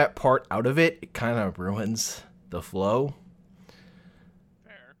tear that part out of it, it kind of ruins the flow.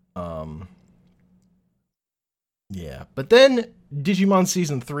 Fair. Yeah, but then Digimon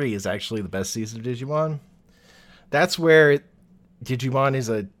Season 3 is actually the best season of Digimon. That's where Digimon is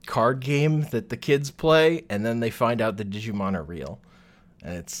a card game that the kids play, and then they find out that Digimon are real.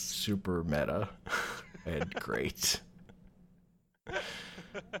 And it's super meta and great. Nice.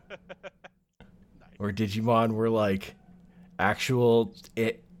 Or Digimon were like actual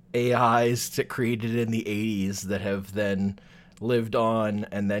AIs that created in the 80s that have then lived on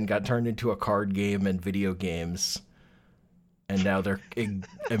and then got turned into a card game and video games. And now they're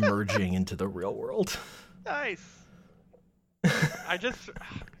emerging into the real world. Nice. I'm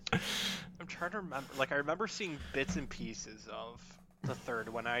trying to remember. Like, I remember seeing bits and pieces of the third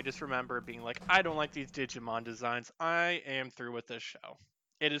one. I just remember being like, I don't like these Digimon designs. I am through with this show.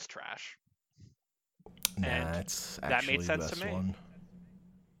 It is trash. And it's that made sense the to me. one.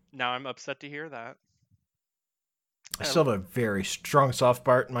 Now I'm upset to hear that. I still have a very strong soft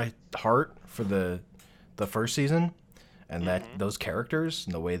part in my heart for the first season, and that those characters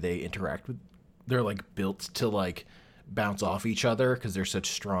and the way they interact with, they're like built to like bounce off each other because they're such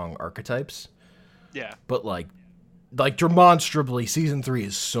strong archetypes. Yeah. But like demonstrably, season 3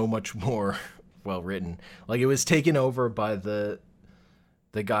 is so much more well written. Like it was taken over by the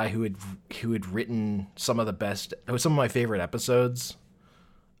guy who had written some of my favorite episodes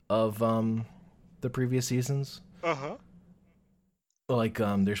of the previous seasons. Like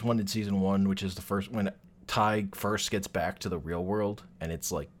there's one in season 1 which is the first when Tai first gets back to the real world, and it's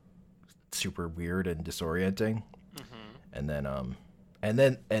like super weird and disorienting. And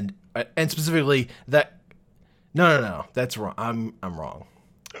specifically that no, that's wrong. I'm wrong.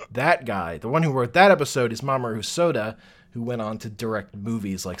 That guy, the one who wrote that episode, is Mamoru Hosoda, who went on to direct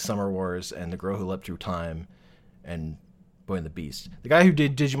movies like Summer Wars and The Girl Who Leapt Through Time and Boy and the Beast. The guy who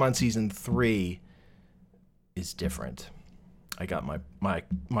did Digimon Season 3 is different. I got my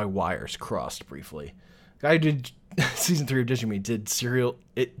wires crossed briefly. The guy who did Season 3 of Digimon did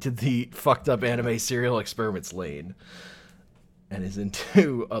the fucked up anime Serial Experiments Lane and is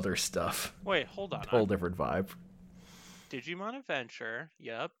into other stuff. Wait, hold on. Whole different vibe. Digimon Adventure.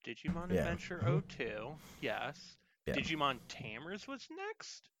 Yep. Digimon Yeah. Adventure Mhm. 02. Yes. Yeah. Digimon Tamers was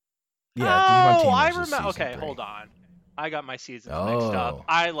next? Yeah, Digimon Oh, I Tamers is remember. season Okay, 3. hold on. I got my seasons mixed up. Oh.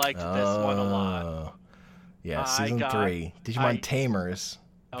 I liked this one a lot. Oh. Yeah, I season got 3. Digimon I Tamers,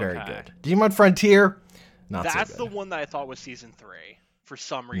 very okay. good. Digimon Frontier, not so That's the good. one that I thought was season 3 for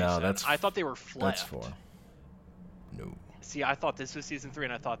some No, reason. I thought they were that's 4. flipped. No. See, I thought this was season 3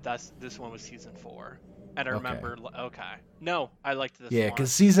 and I thought this one was season 4. And I Okay. remember okay. No, I liked this Yeah,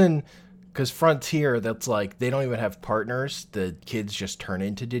 one. because Frontier, that's like they don't even have partners. The kids just turn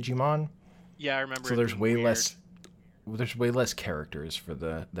into Digimon. Yeah, I remember So it there's being way weird. less. There's way less characters for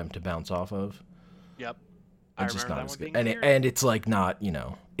them to bounce off of. Yep. I It's just remember not that as one good. being weird. And it's like not,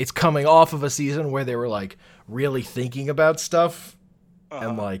 it's coming off of a season where they were like really thinking about stuff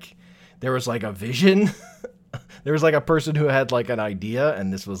and like there was like a vision. There was like a person who had like an idea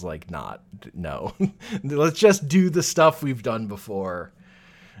and this was like not. No. Let's just do the stuff we've done before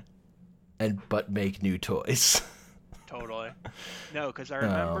but make new toys. Totally. No, because I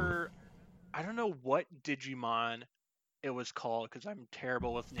remember, I don't know what Digimon it was called because I'm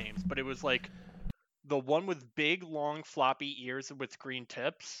terrible with names, but it was like the one with big, long, floppy ears with green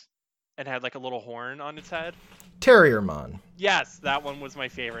tips and had like a little horn on its head. Terriermon. Yes, that one was my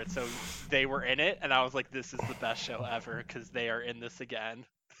favorite. So they were in it, and I was like, this is the best show ever because they are in this again.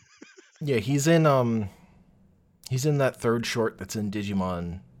 Yeah, he's in that third short that's in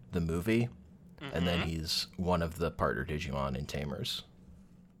Digimon the movie. And then he's one of the partner Digimon in Tamers.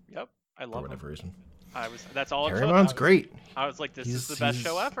 Yep, I love for whatever reason. That's all it took. Terriermon's great. I was like, this is the best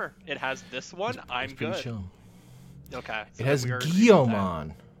show ever. It has this one. I'm good. Chill. Okay. So It has we are agreed on that.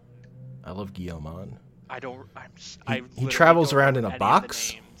 Guillaumon. I love Guillaumon. He travels around in a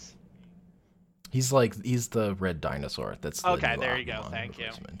box. names. He's the red dinosaur. That's the Okay. new There you go. Agumon Thank you.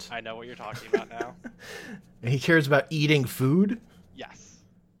 replacement. I know what you're talking about now. And he cares about eating food. Yes.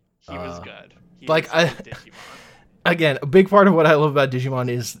 He was good. He like, was a good Digimon. Again, a big part of what I love about Digimon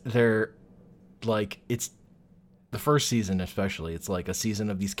is it's the first season especially. It's like a season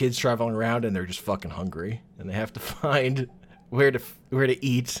of these kids traveling around and they're just fucking hungry and they have to find where to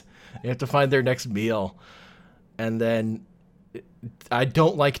eat. They have to find their next meal. And then I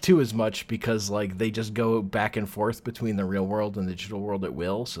don't like 2 as much because like they just go back and forth between the real world and the digital world at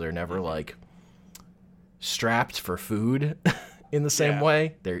will, so they're never like strapped for food in the same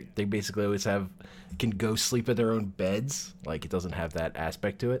way. They basically always can go sleep in their own beds. Like it doesn't have that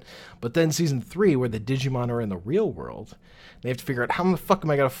aspect to it. But then season 3, where the Digimon are in the real world, they have to figure out how the fuck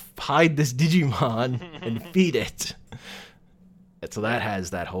am I gonna hide this Digimon and feed it. And so that has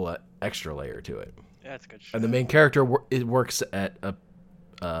that whole extra layer to it. Yeah, it's good shit. And the main character works at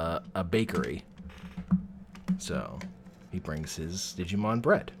a bakery, so he brings his Digimon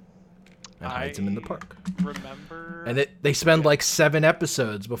bread and hides him in the park. Remember? And they spend like 7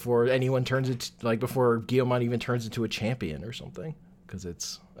 episodes before anyone turns it before Guillaumon even turns into a champion or something, because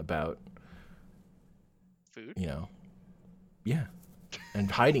it's about food. Yeah,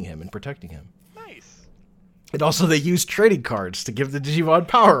 and hiding him and protecting him. Nice. And also they use trading cards to give the Digimon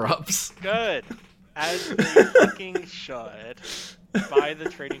power-ups. Good. As they fucking should. Buy the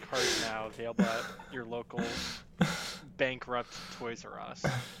trading cards now, available at your local bankrupt Toys R Us.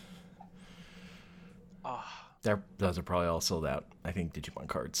 Those are probably all sold out. I think Digimon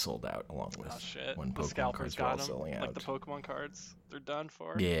cards sold out along with when The Pokemon scalpers cards were all got them, selling out. like the Pokemon cards. They're done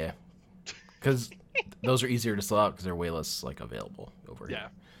for. Yeah, because those are easier to sell out because they're way less available over here. Yeah.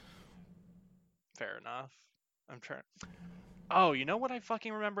 Fair enough. I'm trying. Oh, you know what I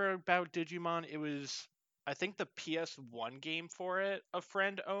fucking remember about Digimon? It was, I think, the PS1 game for it a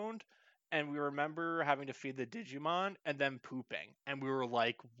friend owned, and we remember having to feed the Digimon and then pooping, and we were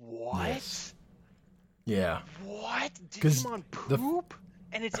like, "What? Yes. Yeah. What? Digimon poop?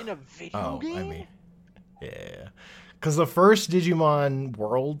 And it's in a video game?" I mean, yeah. Because the first Digimon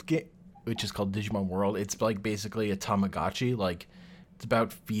World game, which is called Digimon World, it's like basically a Tamagotchi. Like, it's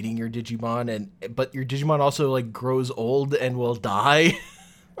about feeding your Digimon, but your Digimon also like grows old and will die.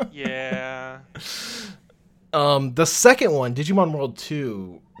 Yeah. The second one, Digimon World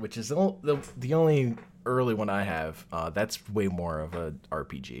 2, which is the only early one I have, that's way more of a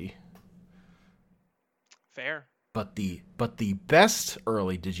RPG. Fair. But the best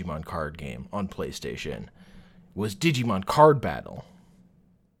early Digimon card game on PlayStation was Digimon Card Battle,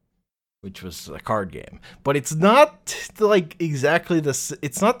 which was a card game. But it's not like exactly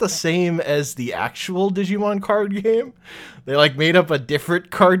it's not the same as the actual Digimon card game. They like made up a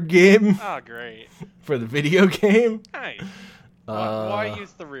different card game Oh, great. for the video game. Nice. Why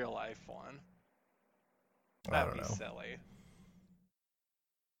use the real life one? I don't know. Silly.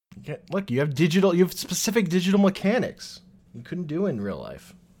 Look, you have specific digital mechanics you couldn't do in real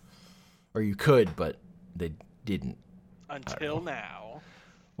life, or you could, but they didn't. Until now.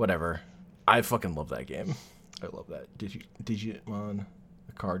 Whatever. I fucking love that game. I love that. Digimon,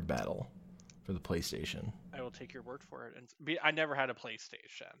 the card battle for the PlayStation. I will take your word for it. And I never had a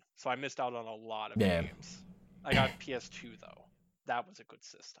PlayStation, so I missed out on a lot of Yeah. games. I got PS2 though. That was a good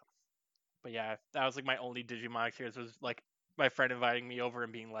system. But yeah, that was like my only Digimon experience. Was like my friend inviting me over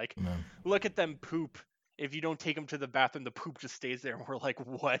and being like, Man. "Look at them poop. If you don't take them to the bathroom, the poop just stays there." And we're like,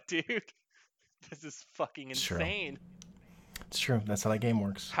 "What, dude? This is fucking insane. It's true. That's how that game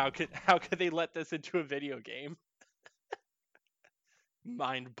works. How could they let this into a video game?"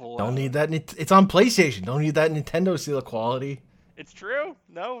 Mind blown. Don't need that. It's on PlayStation. Don't need that Nintendo seal of quality. It's true.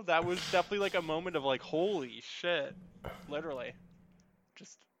 No, that was definitely like a moment of like, holy shit. Literally.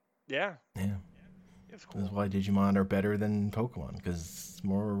 Just, yeah. Yeah. It was cool. That's why Digimon are better than Pokemon, because it's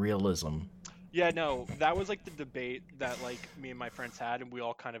more realism. Yeah, no, that was like the debate that like me and my friends had, and we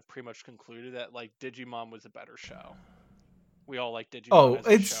all kind of pretty much concluded that like Digimon was a better show. We all like Digimon as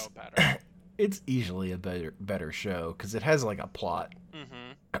a show better. It's easily a better show because it has like a plot.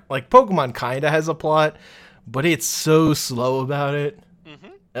 Mm-hmm. Like Pokemon kind of has a plot, but it's so slow about it.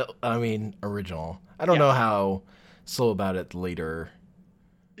 Mm-hmm. I mean, original. I don't know how slow about it later.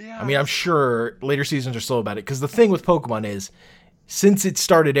 Yeah. I mean, I'm sure later seasons are slow about it because the thing with Pokemon is, since it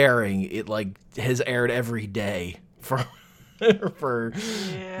started airing, it like has aired every day for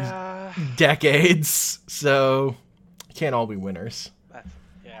decades. So it can't all be winners.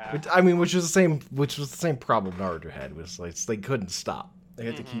 I mean, which was the same problem Naruto had. Was like they couldn't stop; they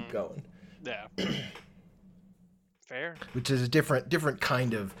had to keep going. Yeah, fair. Which is a different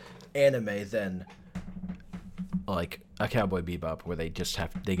kind of anime than like a Cowboy Bebop, where they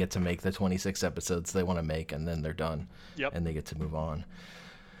get to make the 26 episodes they want to make, and then they're done. Yep. And they get to move on.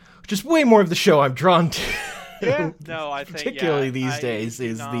 Which is way more of the show I'm drawn to. Yeah, no, I think particularly these days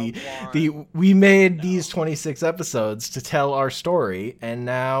is we made these 26 episodes to tell our story, and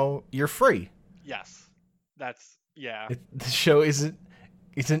now you're free. Yes, that's the show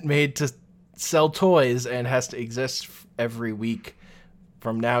isn't made to sell toys and has to exist every week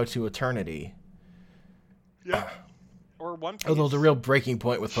from now to eternity. Yeah. Or One Piece. Although the real breaking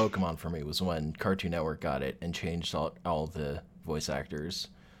point with Pokemon for me was when Cartoon Network got it and changed all the voice actors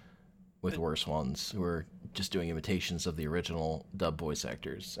with worse ones who were just doing imitations of the original dub voice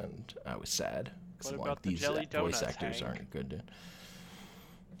actors, and I was sad because like, these voice actors aren't good.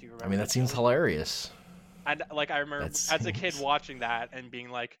 Do you remember? I mean, that seems hilarious. And like I remember as a kid watching that and being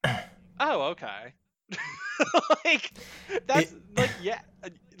like, "Oh, okay." Like that's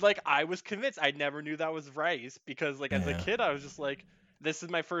like I was convinced. I never knew that was rice because like as a kid I was just like, "This is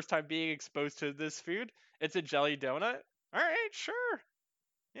my first time being exposed to this food. It's a jelly donut. All right, sure."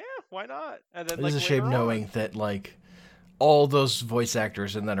 Yeah, why not? And then, it is a shame knowing that like all those voice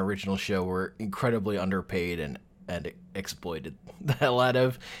actors in that original show were incredibly underpaid and exploited the hell out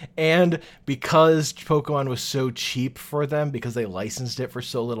of. And because Pokemon was so cheap for them, because they licensed it for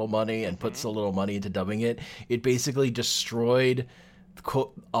so little money and put so little money into dubbing it, it basically destroyed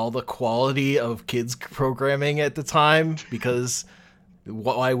all the quality of kids programming at the time. Because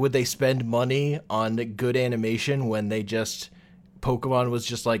why would they spend money on good animation when they just... Pokemon was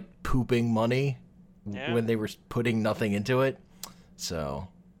just like pooping money when they were putting nothing into it. So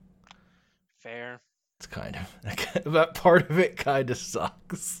fair. It's kind of that part of it kind of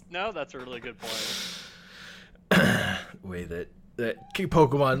sucks. No, that's a really good point. The way that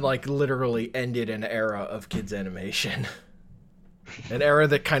Pokemon like literally ended an era of kids animation. An era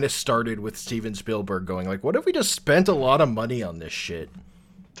that kind of started with Steven Spielberg going like, what if we just spent a lot of money on this shit?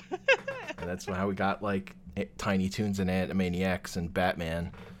 And that's how we got like Tiny Toons and Animaniacs and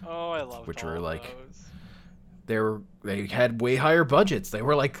Batman. Oh, I love which were like those. They had way higher budgets. They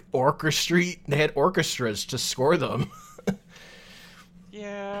were like they had orchestras to score them.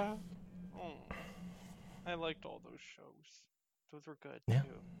 Yeah. I liked all those shows. Those were good too.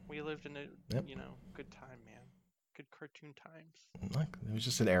 We lived in a good time, man. Good cartoon times. Look, it was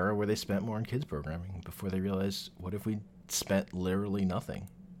just an era where they spent more on kids programming before they realized, what if we spent literally nothing?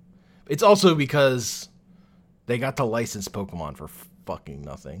 It's also because they got to license Pokemon for fucking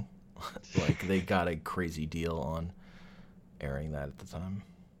nothing. Like, they got a crazy deal on airing that at the time.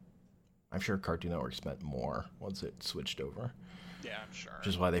 I'm sure Cartoon Network spent more once it switched over. Yeah, I'm sure. Which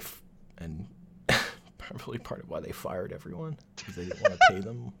is why and probably part of why they fired everyone, because they didn't want to pay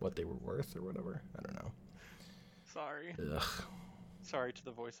them what they were worth or whatever. I don't know. Sorry. Ugh. Sorry to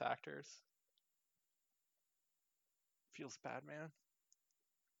the voice actors. Feels bad, man.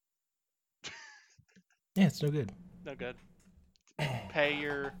 Yeah, it's no good. No good. pay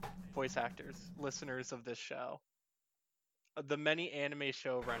your voice actors, listeners of this show, the many anime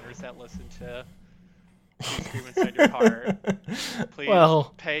showrunners that listen to Please Scream Inside Your Heart. Please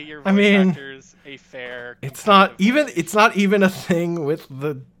Well, pay your I voice mean, actors a fair. it's not even wage. it's not even a thing with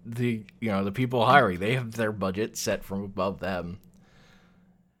the the people hiring. They have their budget set from above them.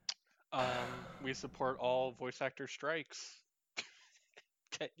 We support all voice actor strikes.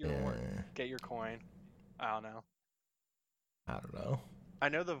 Get your coin. I don't know. I don't know. I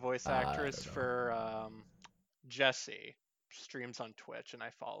know the voice I actress don't know. for Jessie streams on Twitch, and I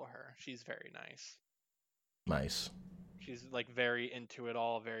follow her. She's very nice. Nice. She's like very into it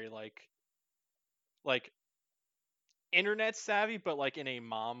all, very like internet savvy, but like in a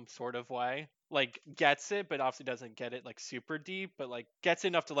mom sort of way. Like gets it, but obviously doesn't get it like super deep, but like gets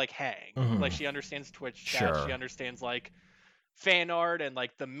enough to like hang. Like she understands Twitch chat, Sure. she understands like fan art and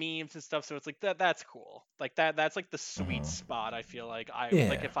like the memes and stuff, so it's like that's cool. Like that's like the sweet spot. I feel like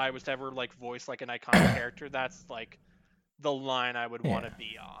like if I was to ever like voice like an iconic character, that's like the line I would want to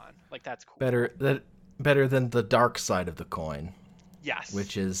be on. Like that's cool. Better than the dark side of the coin. Yes.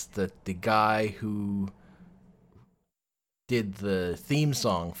 Which is the guy who did the theme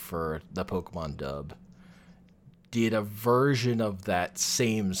song for the Pokemon dub did a version of that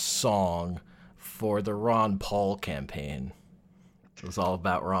same song for the Ron Paul campaign. It was all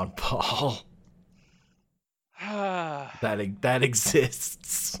about Ron Paul. that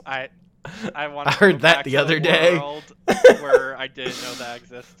exists. I heard that the other day. Where I didn't know that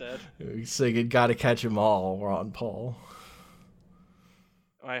existed. He's singing "Gotta Catch 'Em All," Ron Paul.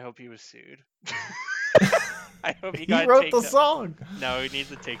 I hope he was sued. I hope he got. He wrote the song. No, he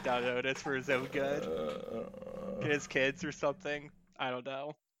needs a takedown notice for his own good. His kids or something. I don't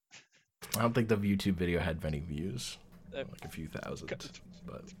know. I don't think the YouTube video had many views. Like a few thousand.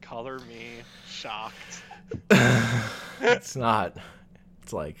 But color me shocked. It's not.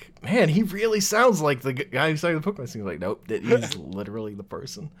 It's like, man, he really sounds like the guy who started the Pokemon thing. Like, nope, he's literally the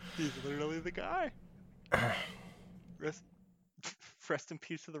person. He's literally the guy. Rest in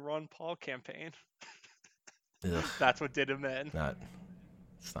peace to the Ron Paul campaign. Ugh. That's what did him in.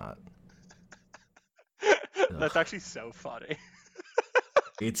 It's not. That's actually so funny.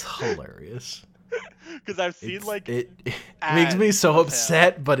 It's hilarious. Because I've seen it makes me so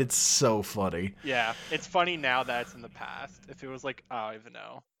upset, but it's so funny. Yeah, it's funny now that it's in the past. If it was like, I don't even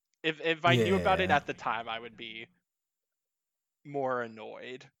know. If I knew about it at the time, I would be more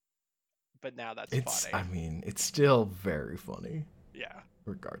annoyed. But now that's funny. I mean, it's still very funny. Yeah.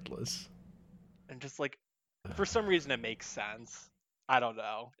 Regardless. And just like, for some reason, it makes sense. I don't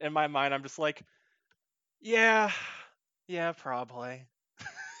know. In my mind, I'm just like, yeah, probably.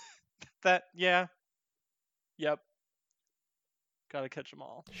 Yep. Gotta catch them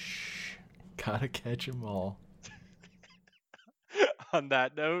all. Shh. Gotta catch them all. On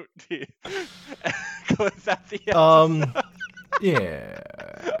that note, close out the episode. Yeah.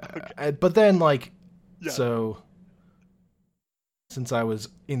 Okay. But then, like, yeah. So, since I was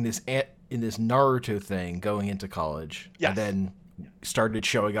in this Naruto thing going into college, yes. I then started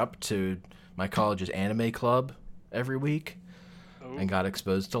showing up to my college's anime club every week. And got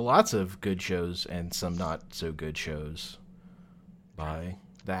exposed to lots of good shows and some not so good shows by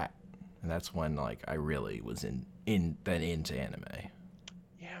that. And that's when like I really was into anime.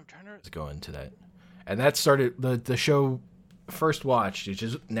 Yeah, I'm trying to go into that. And that started the show first watched, which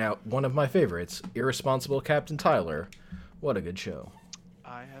is now one of my favorites, Irresponsible Captain Tyler. What a good show.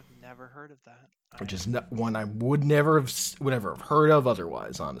 I have never heard of that. Which is one I would never have heard of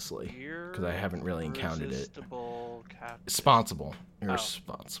otherwise, honestly, because I haven't really encountered it.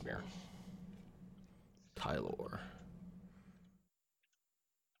 Irresponsible. Tyler.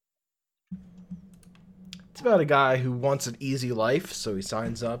 It's about a guy who wants an easy life, so he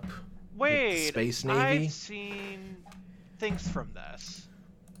signs up with the Space Navy. I've seen things from this.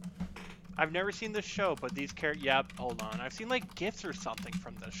 I've never seen this show, but these characters... Yep, hold on. I've seen, like, GIFs or something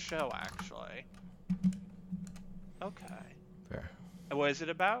from this show, actually. Okay. Fair. And what is it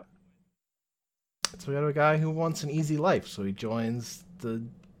about? It's about a guy who wants an easy life, so he joins the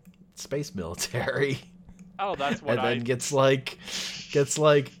space military. Oh, that's what and then gets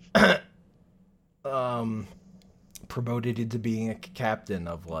promoted into being a captain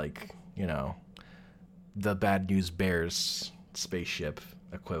of, like, you know, the Bad News Bears spaceship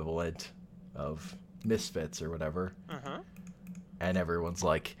equivalent of Misfits or whatever. Uh-huh. And everyone's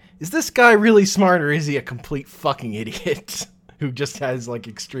like, is this guy really smart or is he a complete fucking idiot who just has, like,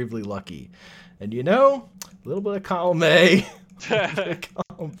 extremely lucky? And you know, a little bit of column A.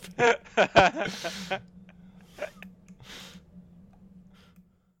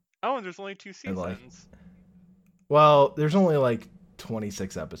 Oh, and there's only 2 seasons. Well, there's only like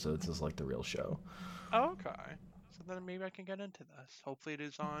 26 episodes is like the real show. Oh, okay. So then maybe I can get into this. Hopefully it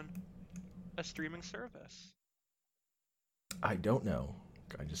is on a streaming service. I don't know.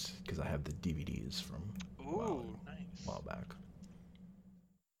 I just because I have the DVDs from Ooh, a nice. while back.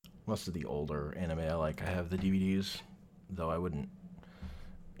 Most of the older anime I like, I have the DVDs, though I wouldn't,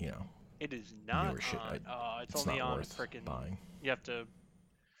 you know, It is not newer shit. on. It's It's only not on worth frickin'. buying. You have to.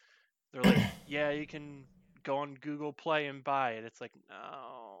 They're like, yeah, you can go on Google Play and buy it. It's like,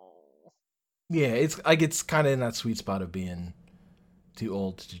 no. Yeah, it's kind of in that sweet spot of being too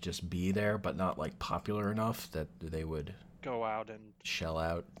old to just be there, but not like popular enough that they would Go out and. shell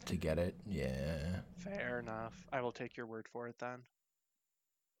out to get it. Yeah, Fair enough. I will take your word for it then.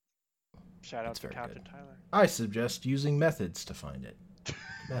 Shout out it's to very Captain good. Tyler. I suggest using methods to find it.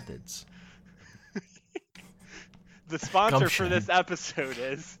 Methods. The sponsor Gumption. for this episode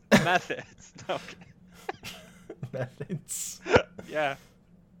is Methods. Okay. Methods. Yeah.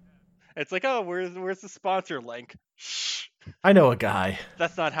 It's like, oh, where's the sponsor link? Shh. I know a guy.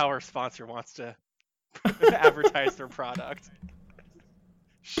 That's not how our sponsor wants to advertise their product.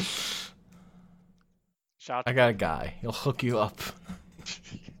 Shout I got a guy. He'll hook you up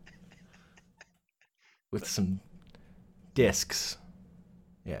with some discs.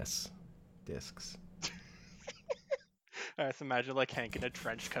 Yes, discs. I just imagine like Hank in a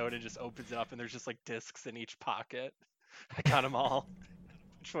trench coat and just opens it up and there's just like discs in each pocket. I got them all.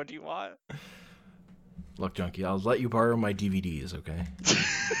 Which one do you want? Look, Junkie, I'll let you borrow my DVDs, okay?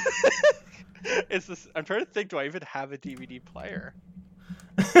 It's this. I'm trying to think. Do I even have a DVD player?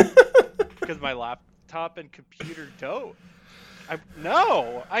 Because my laptop and computer don't.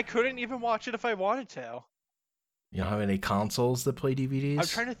 No, I couldn't even watch it if I wanted to. You don't have any consoles that play DVDs? I'm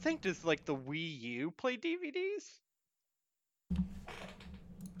trying to think. Does like the Wii U play DVDs?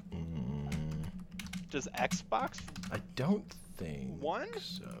 Does Xbox I don't think One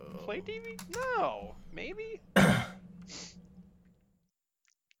so. play DVD? No, maybe.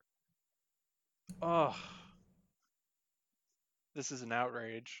 Oh, this is an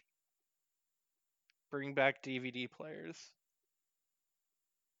outrage. Bring back DVD players.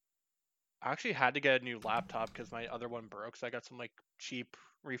 I actually had to get a new laptop because my other one broke, so I got some like cheap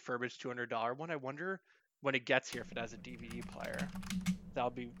refurbished $200 one. I wonder when it gets here if it has a DVD player.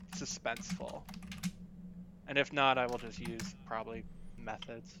 That'll be suspenseful. And if not, I will just use probably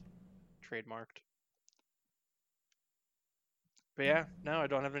Methods, trademarked. But yeah, no, I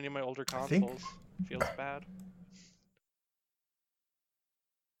don't have any of my older consoles. Feels bad.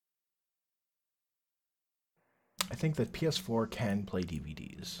 I think that PS4 can play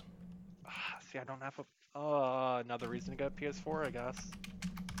DVDs. See, I don't have a. Another reason to get a PS4, I guess.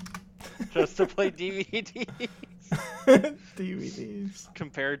 Just to play DVDs. DVDs.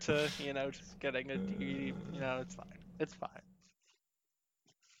 Compared to, just getting a DVD, it's fine. It's fine.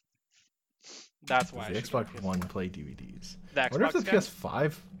 That's why. Does the Xbox One play DVDs? The I wonder if the Xbox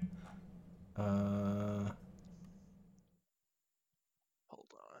PS5. Hold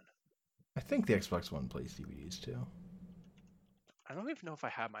on. I think the Xbox One plays DVDs too. I don't even know if I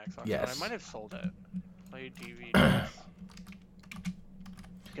have my Xbox Yes. One. I might have sold it. Play DVDs.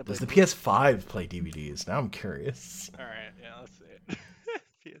 Does the PS5 play DVDs? Now I'm curious. All right, yeah, let's see it.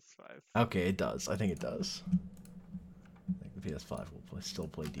 PS5. Okay, it does. I think it does. I think the PS5 will still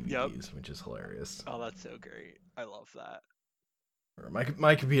play DVDs, which is hilarious. Oh, that's so great. I love that.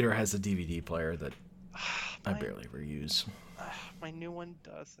 My computer has a DVD player that I barely ever use. My new one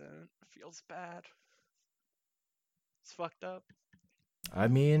doesn't. It feels bad. It's fucked up. I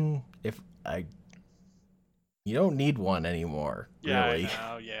mean, you don't need one anymore, Yeah, really.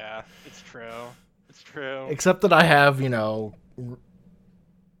 I know, yeah. It's true. It's true. Except that I have,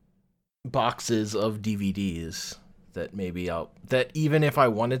 boxes of DVDs that that even if I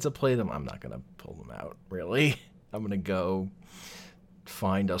wanted to play them, I'm not going to pull them out, really. I'm going to go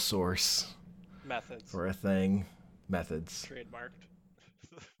find a source. Methods. For a thing. Methods. Trademarked.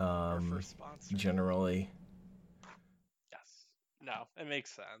 Our first sponsor. Generally. Yes. No, it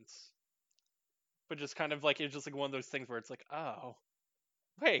makes sense. But just kind of like, it's just like one of those things where it's like, oh,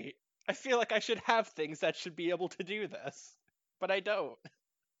 wait, I feel like I should have things that should be able to do this, but I don't.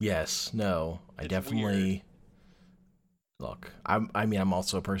 Yes, no, I It's definitely weird. look. I'm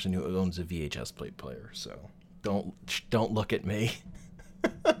also a person who owns a VHS player, so don't look at me.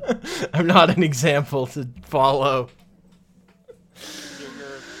 I'm not an example to follow.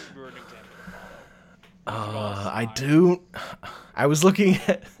 You're an example to follow. I was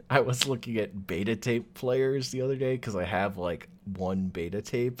looking at beta tape players the other day because I have like one beta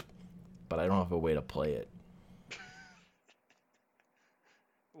tape, but I don't have a way to play it.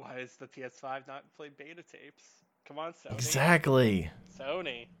 Why does the PS5 not play beta tapes? Come on, Sony. Exactly.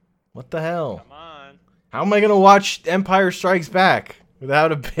 Sony. What the hell? Come on. How am I gonna watch Empire Strikes Back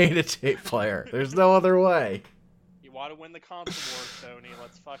without a beta tape player? There's no other way. You want to win the console war, Sony?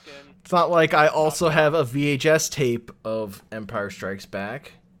 Let's fucking. It's not like I also have a VHS tape of Empire Strikes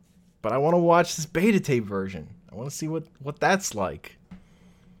Back, but I want to watch this beta tape version. I want to see what that's like.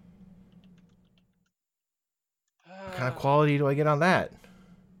 What kind of quality do I get on that?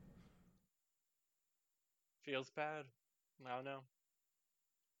 Feels bad. I don't know.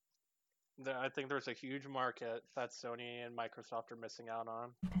 I think there's a huge market that Sony and Microsoft are missing out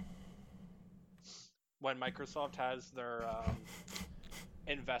on. When Microsoft has their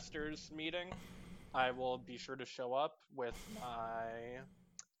investors meeting, I will be sure to show up with my...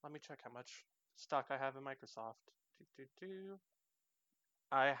 Let me check how much stock I have in Microsoft.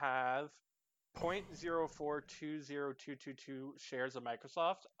 I have 0.0420222 shares of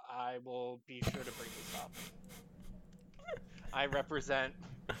Microsoft. I will be sure to bring this up. I represent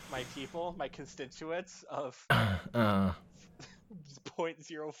my people, my constituents of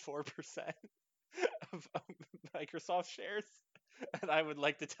 0.04% of Microsoft shares. And I would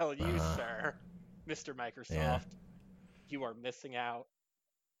like to tell you, sir, Mr. Microsoft, you are missing out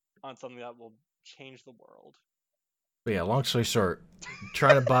on something that will change the world. But yeah, long story short,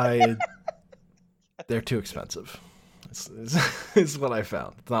 trying to buy... They're too expensive. This is what I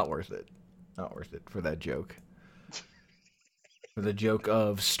found. It's not worth it. Not worth it for that joke. For the joke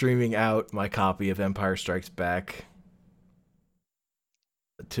of streaming out my copy of Empire Strikes Back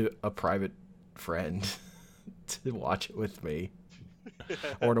to a private friend to watch it with me.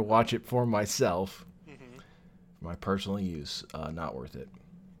 Or to watch it for myself. Mm-hmm. For my personal use. Not worth it.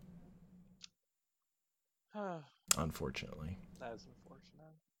 Unfortunately. That is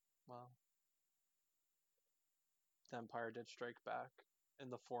unfortunate. Well, the Empire did strike back in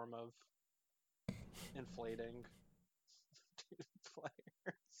the form of inflating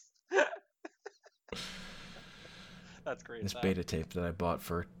players. That's great. This beta tape that I bought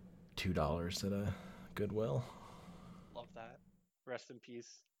for $2 at a Goodwill. Love that. Rest in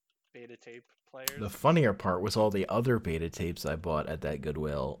peace, beta tape players. The funnier part was all the other beta tapes I bought at that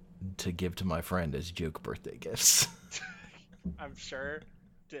Goodwill to give to my friend as joke birthday gifts. I'm sure.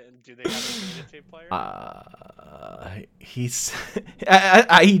 Do they have a beta tape player? He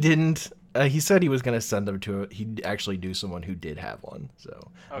didn't. He said he was going to send them to he'd actually do someone who did have one.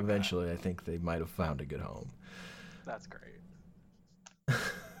 So eventually I think they might have found a good home. That's great.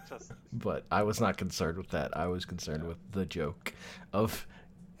 But I was not concerned with that. I was concerned with the joke of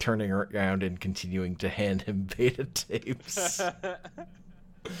turning around and continuing to hand him beta tapes.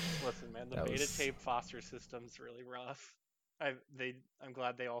 Listen, man, the beta tape foster system's really rough. I'm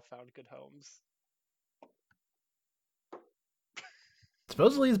glad they all found good homes.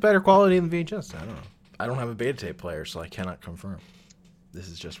 Supposedly it's better quality than VHS. I don't know. I don't have a beta tape player, so I cannot confirm. This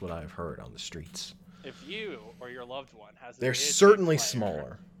is just what I've heard on the streets. If you or your loved one has a they're beta certainly tape player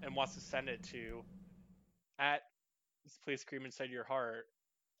smaller and wants to send it to please scream inside your heart.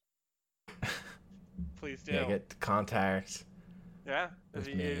 Please do. Yeah, get contact. Yeah, if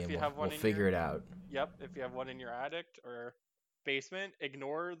you have one, we'll figure it out. Yep, if you have one in your attic or basement,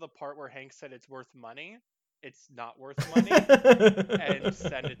 ignore the part where Hank said it's worth money. It's not worth money, and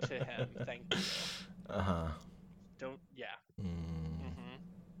send it to him. Thank you. Don't. Yeah. Mm-hmm.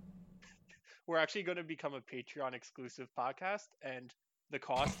 We're actually going to become a Patreon exclusive podcast, and the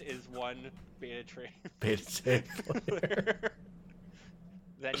cost is one beta tape.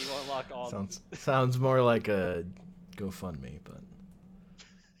 Then you unlock all. Sounds more like a GoFundMe, but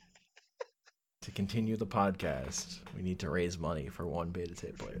to continue the podcast, we need to raise money for one beta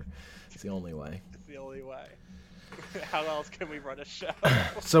tape player. It's the only way. It's the only way. How else can we run a show?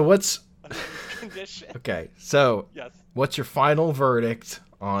 So what's condition? Okay, so yes. What's your final verdict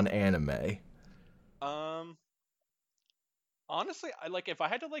on anime? Honestly, if I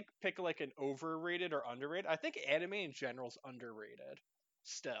had to pick an overrated or underrated, I think anime in general is underrated.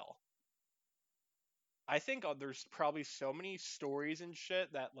 Still, I think there's probably so many stories and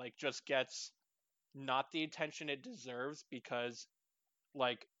shit that just gets not the attention it deserves because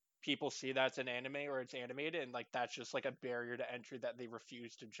people see that's an anime or it's animated, and that's just a barrier to entry that they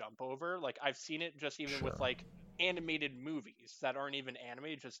refuse to jump over. I've seen it just even with animated movies that aren't even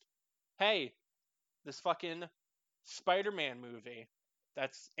animated. Just, hey, this fucking Spider-Man movie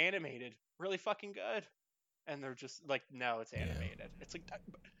that's animated, really fucking good, and they're just no, it's animated. Yeah. It's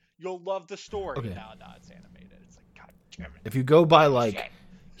you'll love the story. Okay. No, it's animated. It's god damn it. If you go by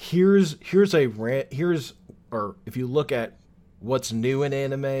here's or if you look at what's new in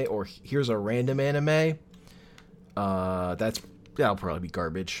anime, or here's a random anime, that's that'll probably be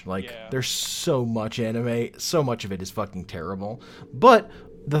garbage. Like, Yeah. there's so much anime, so much of it is fucking terrible. But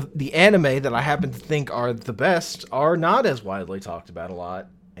the anime that I happen to think are the best are not as widely talked about a lot.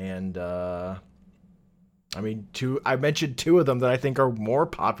 And I mean, I mentioned two of them that I think are more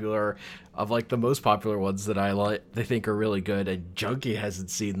popular, of like the most popular ones that they think are really good, and Junkie hasn't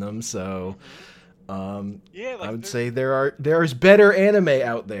seen them, so Yeah, like I would say there's better anime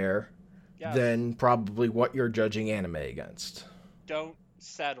out there yes, than probably what you're judging anime against. don't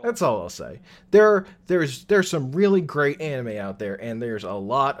settle. That's all I'll say. There's some really great anime out there, and there's a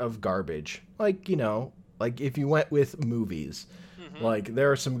lot of garbage. Like, you know, like if you went with movies, like there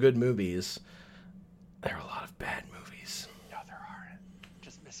are some good movies. There are a lot of bad movies. No, there aren't.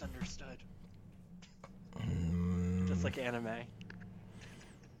 Just misunderstood. Just like anime.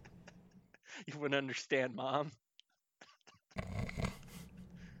 You wouldn't understand, Mom.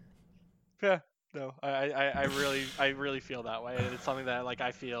 Yeah, no, I really feel that way. It's something that like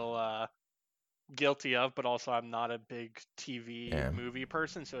I feel guilty of, but also I'm not a big TV movie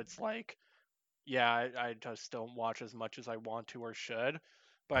person, so it's like, yeah, I just don't watch as much as I want to or should.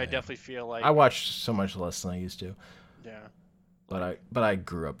 But I definitely feel like I watch so much less than I used to. yeah. But I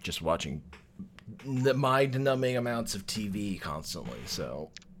grew up just watching the mind-numbing amounts of TV constantly, so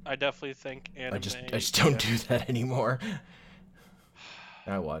I definitely think anime. I just don't do that anymore.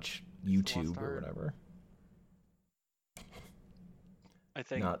 I watch YouTube or whatever. I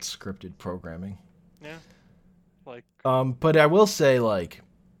think not scripted programming. Yeah. Like but I will say, like,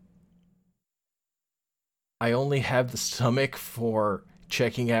 I only have the stomach for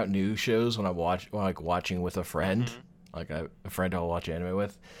checking out new shows when watching with a friend, like a friend I'll watch anime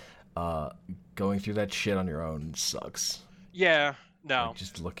with. Going through that shit on your own sucks. Yeah, no. Like,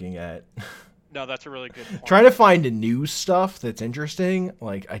 just looking at. No, that's a really good point. Trying to find new stuff that's interesting,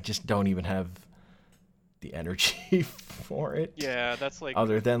 like I just don't even have the energy for it. Yeah, that's like.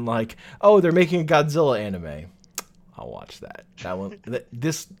 Other than like, oh, they're making a Godzilla anime. I'll watch that. That one.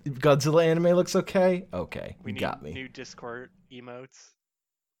 This Godzilla anime looks okay. Okay, we got me. New Discord emotes.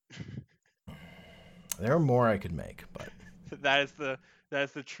 There are more I could make, but that is the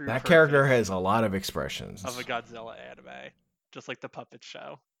true. That character has a lot of expressions of a Godzilla anime, just like the puppet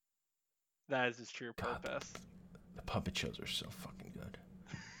show. That is his true purpose. The puppet shows are so fucking good.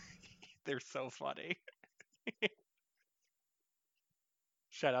 They're so funny.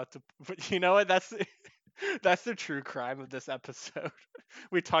 Shout out to, you know what? That's the true crime of this episode.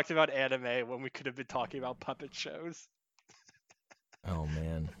 We talked about anime when we could have been talking about puppet shows. Oh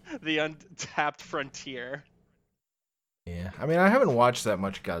man. The untapped frontier. Yeah, I mean, I haven't watched that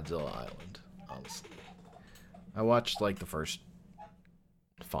much Godzilla Island, honestly. I watched like the first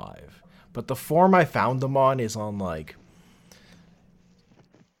 5, but the form I found them on is on like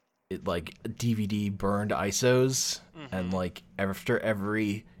DVD burned ISOs, and like after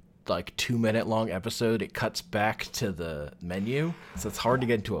every like 2-minute long episode, it cuts back to the menu, so it's hard to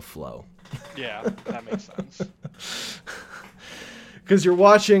get into a flow. Yeah, that makes sense. Because you're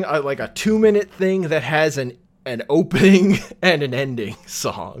watching like a 2-minute thing that has an opening and an ending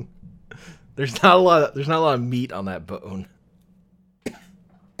song. There's not a lot of meat on that bone.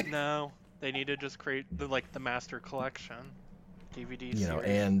 No, they need to just create the master collection DVD You know,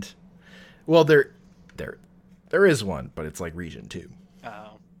 series. and well, there is one, but it's like region 2.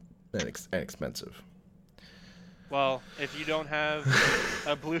 Oh. And expensive. Well, if you don't have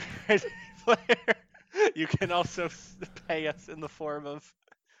a Blu-ray player, you can also pay us in the form of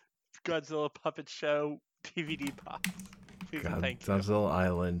Godzilla Puppet Show DVD box. Please and thank you. Godzilla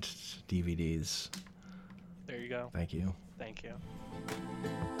Island DVDs. There you go. Thank you. Thank you.